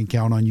that they can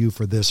count on you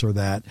for this or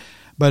that.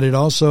 But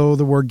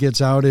the word gets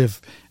out if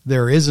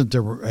there isn't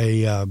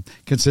a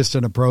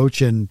consistent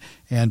approach and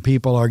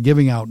people are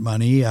giving out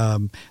money.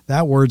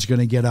 That word's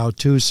going to get out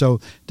too. So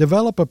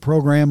develop a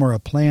program or a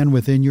plan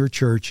within your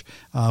church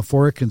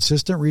for a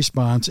consistent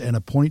response, and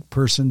a point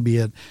person, be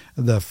it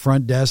the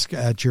front desk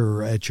at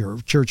your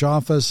church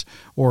office,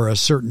 or a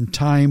certain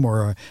time,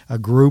 or a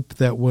group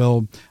that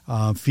will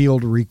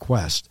field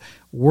request.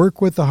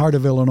 Work with the Heart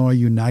of Illinois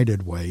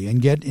United Way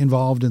and get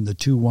involved in the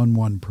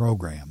 211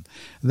 program.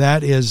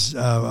 That is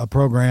a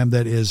program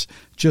that is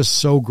just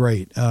so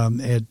great.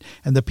 And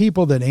the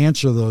people that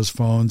answer those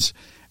phones,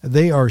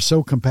 they are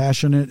so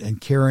compassionate and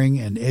caring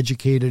and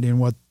educated in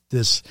what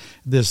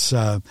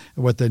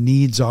what the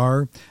needs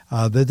are,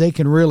 that they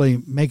can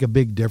really make a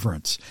big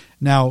difference.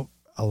 Now,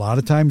 a lot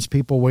of times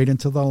people wait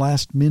until the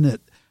last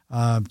minute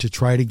to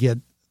try to get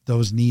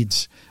those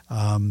needs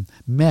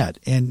met.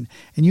 And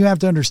you have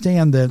to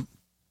understand that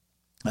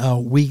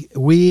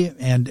we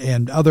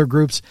and other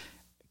groups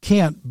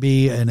can't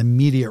be an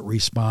immediate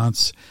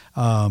response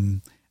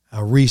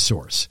a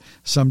resource.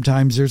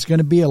 Sometimes there's going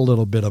to be a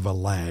little bit of a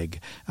lag,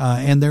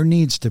 and there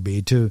needs to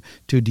be to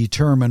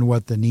determine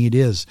what the need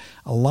is.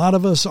 A lot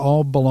of us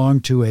all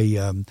belong to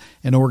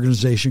an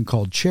organization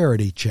called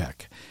Charity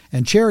Check,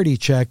 and Charity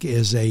Check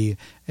is a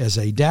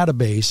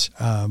database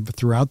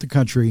throughout the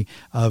country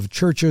of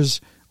churches,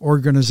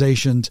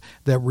 organizations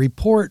that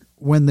report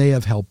when they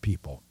have helped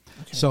people.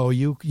 So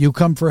you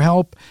come for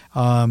help.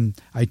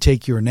 I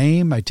take your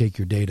name, I take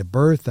your date of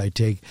birth, I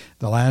take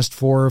the last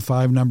 4 or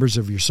 5 numbers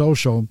of your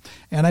social,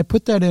 and I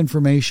put that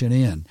information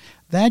in.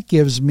 That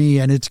gives me,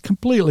 and it's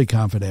completely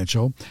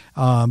confidential,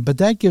 but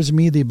that gives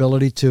me the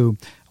ability to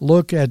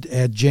look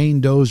at Jane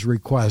Doe's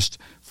request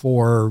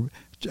for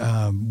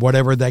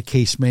whatever that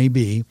case may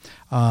be.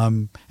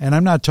 And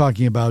I'm not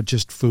talking about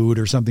just food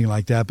or something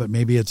like that, but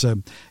maybe it's a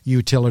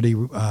utility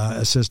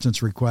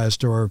assistance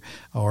request or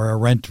a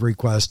rent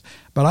request.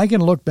 But I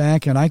can look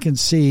back and I can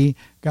see,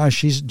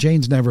 gosh,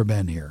 Jane's never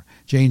been here.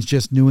 Jane's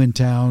just new in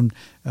town.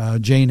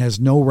 Jane has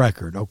no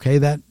record. Okay,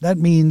 that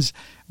means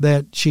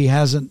that she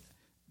hasn't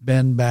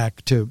been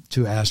back to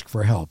ask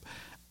for help.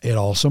 It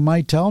also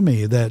might tell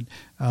me that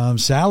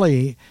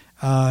Sally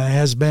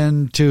has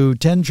been to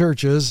 10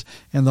 churches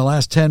in the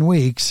last 10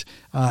 weeks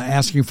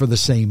asking for the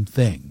same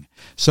thing.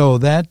 So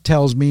that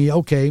tells me,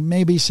 okay,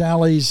 maybe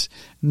Sally's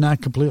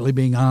not completely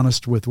being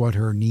honest with what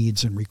her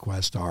needs and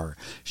requests are.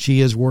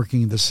 She is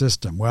working the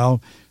system.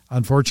 Well,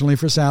 unfortunately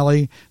for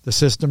Sally, the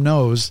system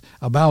knows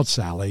about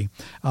Sally.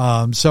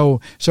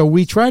 So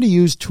we try to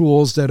use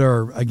tools that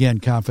are, again,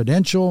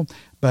 confidential,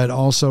 but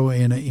also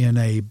in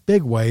a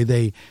big way,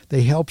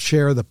 they help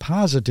share the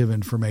positive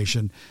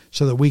information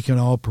so that we can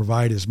all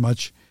provide as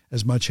much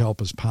as much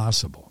help as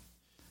possible.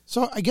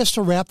 So I guess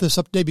to wrap this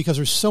up today, because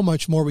there's so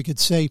much more we could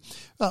say,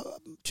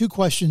 two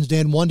questions,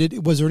 Dan. One,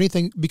 was there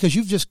anything, because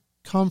you've just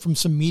come from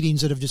some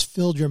meetings that have just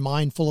filled your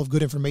mind full of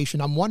good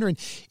information. I'm wondering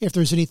if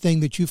there's anything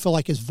that you feel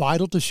like is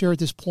vital to share at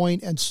this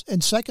point.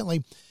 And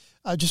secondly,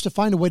 just to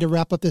find a way to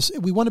wrap up this,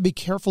 we want to be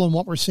careful in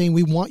what we're saying.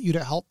 We want you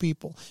to help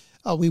people.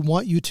 We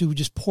want you to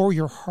just pour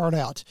your heart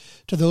out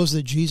to those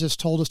that Jesus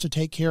told us to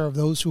take care of,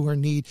 those who are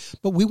in need.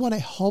 But we want to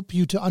help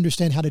you to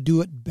understand how to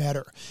do it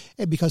better.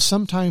 Because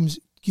sometimes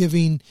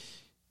giving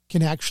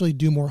can actually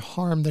do more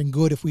harm than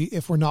good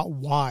if we're not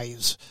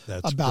wise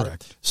about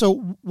it.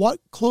 So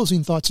what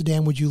closing thoughts,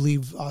 Dan, would you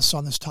leave us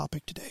on this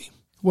topic today?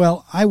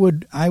 Well, I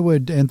would,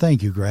 and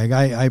thank you, Greg.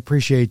 I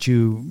appreciate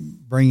you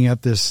bringing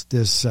up this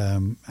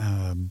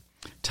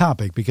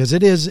topic, because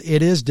it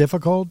is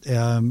difficult.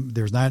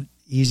 There's not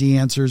easy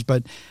answers,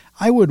 but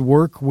I would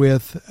work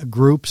with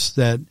groups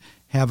that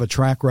have a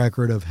track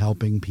record of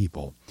helping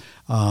people.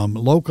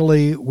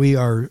 Locally, we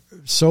are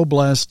so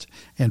blessed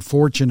and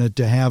fortunate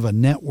to have a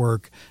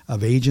network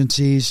of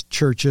agencies,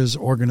 churches,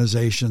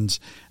 organizations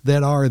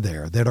that are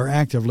there, that are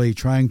actively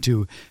trying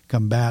to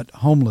combat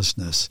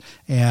homelessness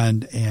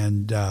and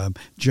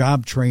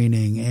job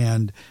training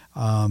and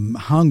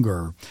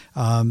hunger,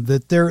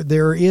 that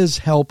there is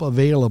help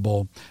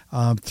available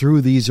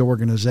through these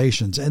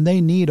organizations, and they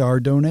need our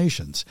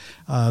donations.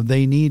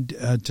 They need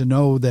to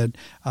know that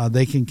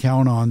they can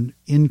count on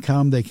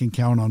income, they can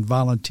count on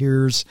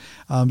volunteers.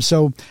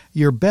 So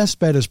your best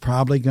bet is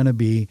probably going to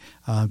be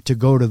to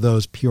go to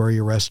those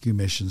Peoria rescue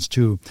missions,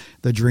 to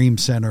the Dream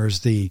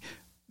Centers, the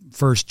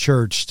First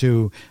Church.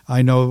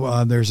 I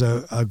know there's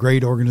a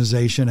great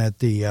organization at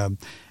the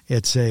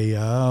it's a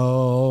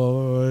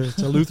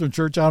Lutheran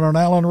church out on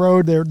Allen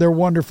Road. They're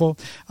wonderful.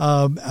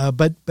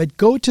 But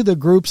go to the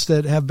groups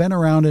that have been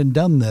around and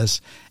done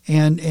this,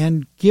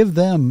 and give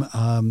them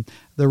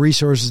the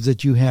resources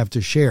that you have to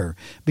share,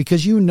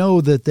 because you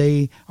know that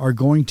they are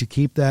going to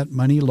keep that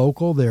money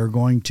local. They're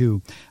going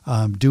to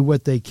do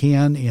what they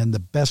can in the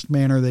best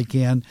manner they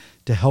can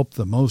to help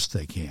the most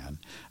they can.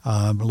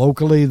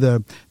 Locally,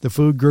 the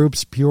food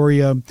groups,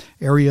 Peoria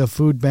Area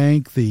Food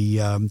Bank,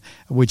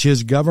 which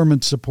is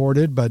government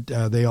supported, but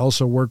they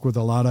also work with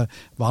a lot of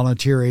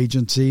volunteer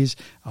agencies.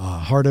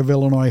 Heart of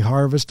Illinois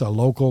Harvest, a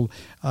local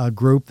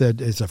group that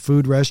is a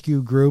food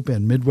rescue group,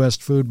 and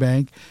Midwest Food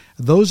Bank.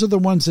 Those are the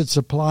ones that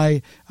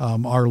supply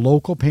our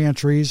local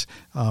pantries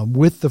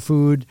with the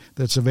food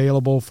that's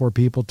available for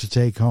people to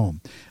take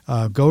home.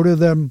 Go to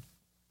them.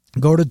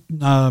 Go to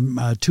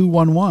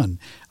 211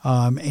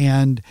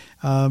 and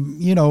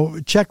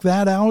check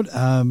that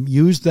out.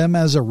 Use them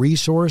as a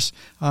resource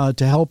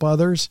to help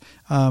others.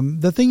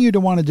 The thing you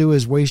don't want to do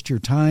is waste your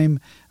time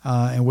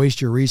and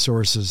waste your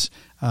resources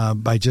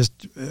by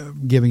just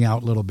giving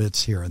out little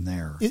bits here and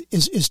there.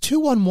 Is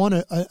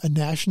 211 a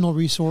national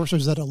resource, or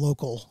is that a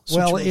local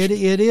situation? Well,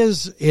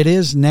 it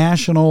is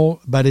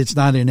national, but it's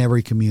not in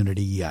every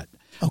community yet.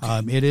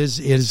 Okay. It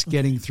is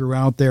getting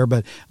throughout there,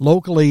 but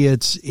locally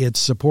it's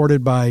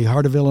supported by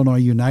Heart of Illinois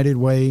United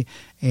Way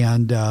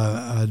and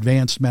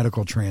Advanced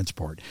Medical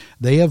Transport.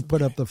 They have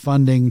put up the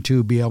funding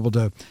to be able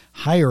to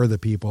hire the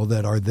people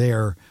that are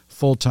there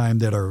full-time,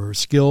 that are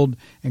skilled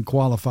and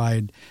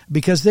qualified,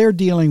 because they're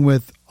dealing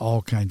with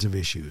all kinds of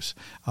issues.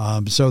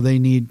 So they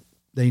need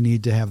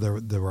to have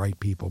the right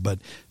people. But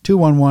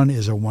 211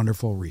 is a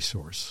wonderful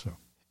resource. So.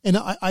 And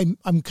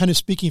I'm kind of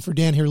speaking for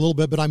Dan here a little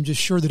bit, but I'm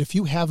just sure that if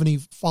you have any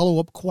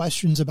follow-up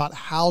questions about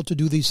how to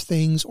do these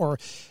things, or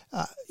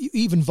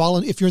even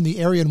if you're in the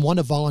area and want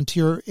to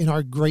volunteer in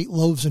our Great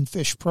Loaves and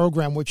Fish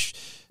program, which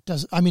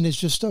it's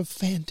just a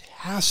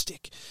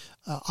fantastic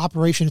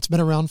operation. It's been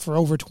around for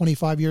over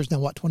 25 years now.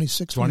 What,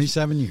 26?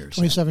 27 years.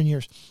 27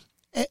 years.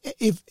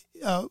 If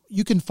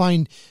you can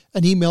find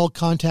an email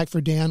contact for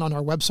Dan on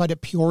our website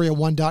at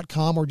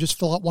peoria1.com, or just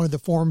fill out one of the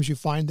forms you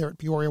find there at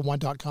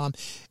peoria1.com.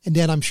 And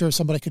Dan, I'm sure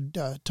somebody could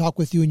talk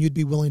with you, and you'd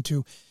be willing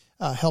to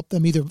help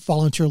them either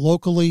volunteer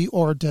locally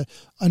or to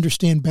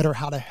understand better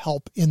how to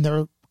help in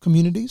their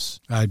communities.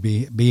 I'd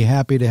be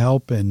happy to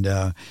help, and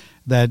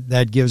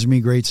that gives me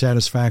great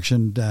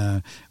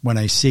satisfaction when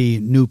I see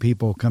new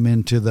people come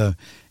into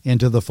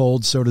the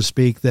fold, so to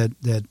speak,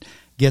 that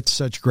get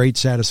such great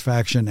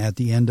satisfaction at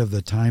the end of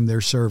the time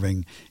they're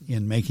serving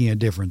in making a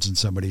difference in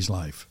somebody's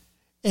life.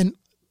 And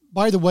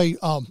by the way,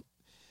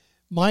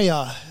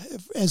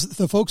 as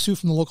the folks who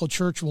from the local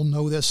church will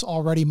know this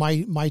already,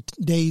 my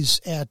days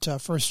at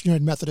First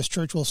United Methodist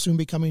Church will soon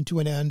be coming to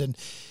an end,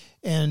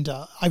 and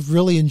I've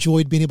really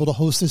enjoyed being able to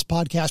host this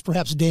podcast.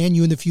 Perhaps Dan,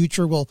 you in the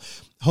future will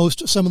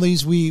host some of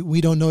these.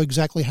 We don't know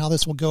exactly how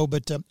this will go,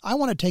 but I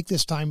want to take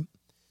this time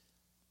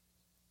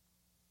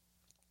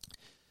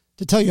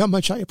to tell you how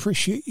much I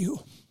appreciate you,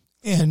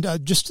 and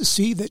just to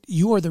see that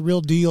you are the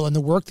real deal and the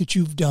work that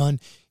you've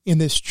done in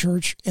this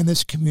church and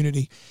this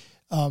community.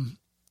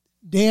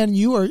 Dan,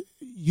 you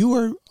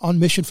are on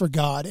mission for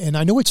God, and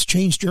I know it's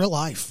changed your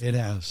life. It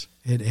has.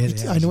 It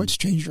has. I know it's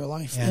changed your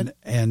life.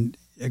 And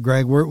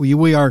Greg,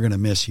 we are going to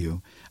miss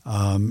you.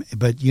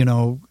 But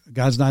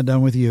God's not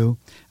done with you.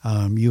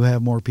 You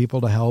have more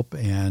people to help,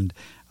 and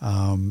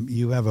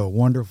You have a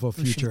wonderful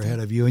future ahead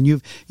of you, and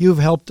you've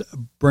helped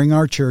bring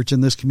our church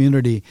and this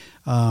community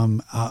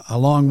a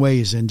long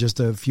ways in just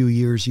a few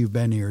years you've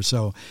been here.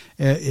 So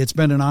it's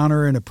been an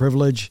honor and a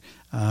privilege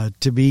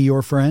to be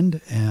your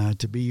friend,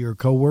 to be your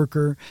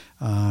coworker,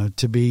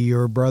 to be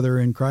your brother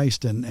in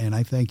Christ, and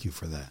I thank you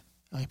for that.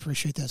 I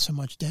appreciate that so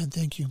much, Dan.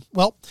 Thank you.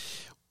 Well,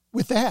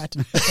 with that,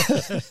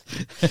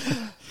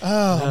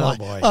 oh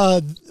boy.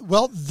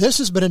 Well, this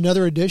has been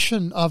another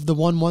edition of the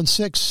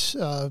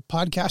 116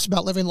 podcast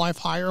about living life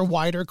higher,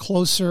 wider,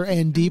 closer,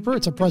 and deeper.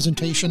 It's a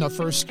presentation of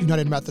First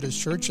United Methodist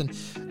Church in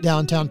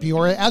downtown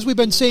Peoria. As we've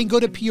been saying,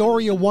 go to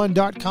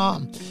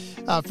peoria1.com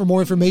for more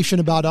information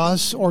about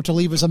us or to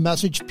leave us a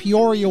message,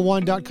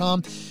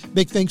 peoria1.com.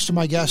 Big thanks to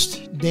my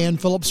guest, Dan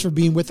Phillips, for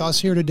being with us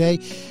here today.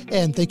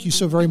 And thank you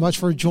so very much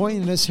for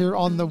joining us here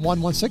on the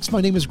 116. My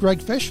name is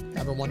Greg Fish.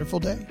 Have a wonderful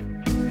day.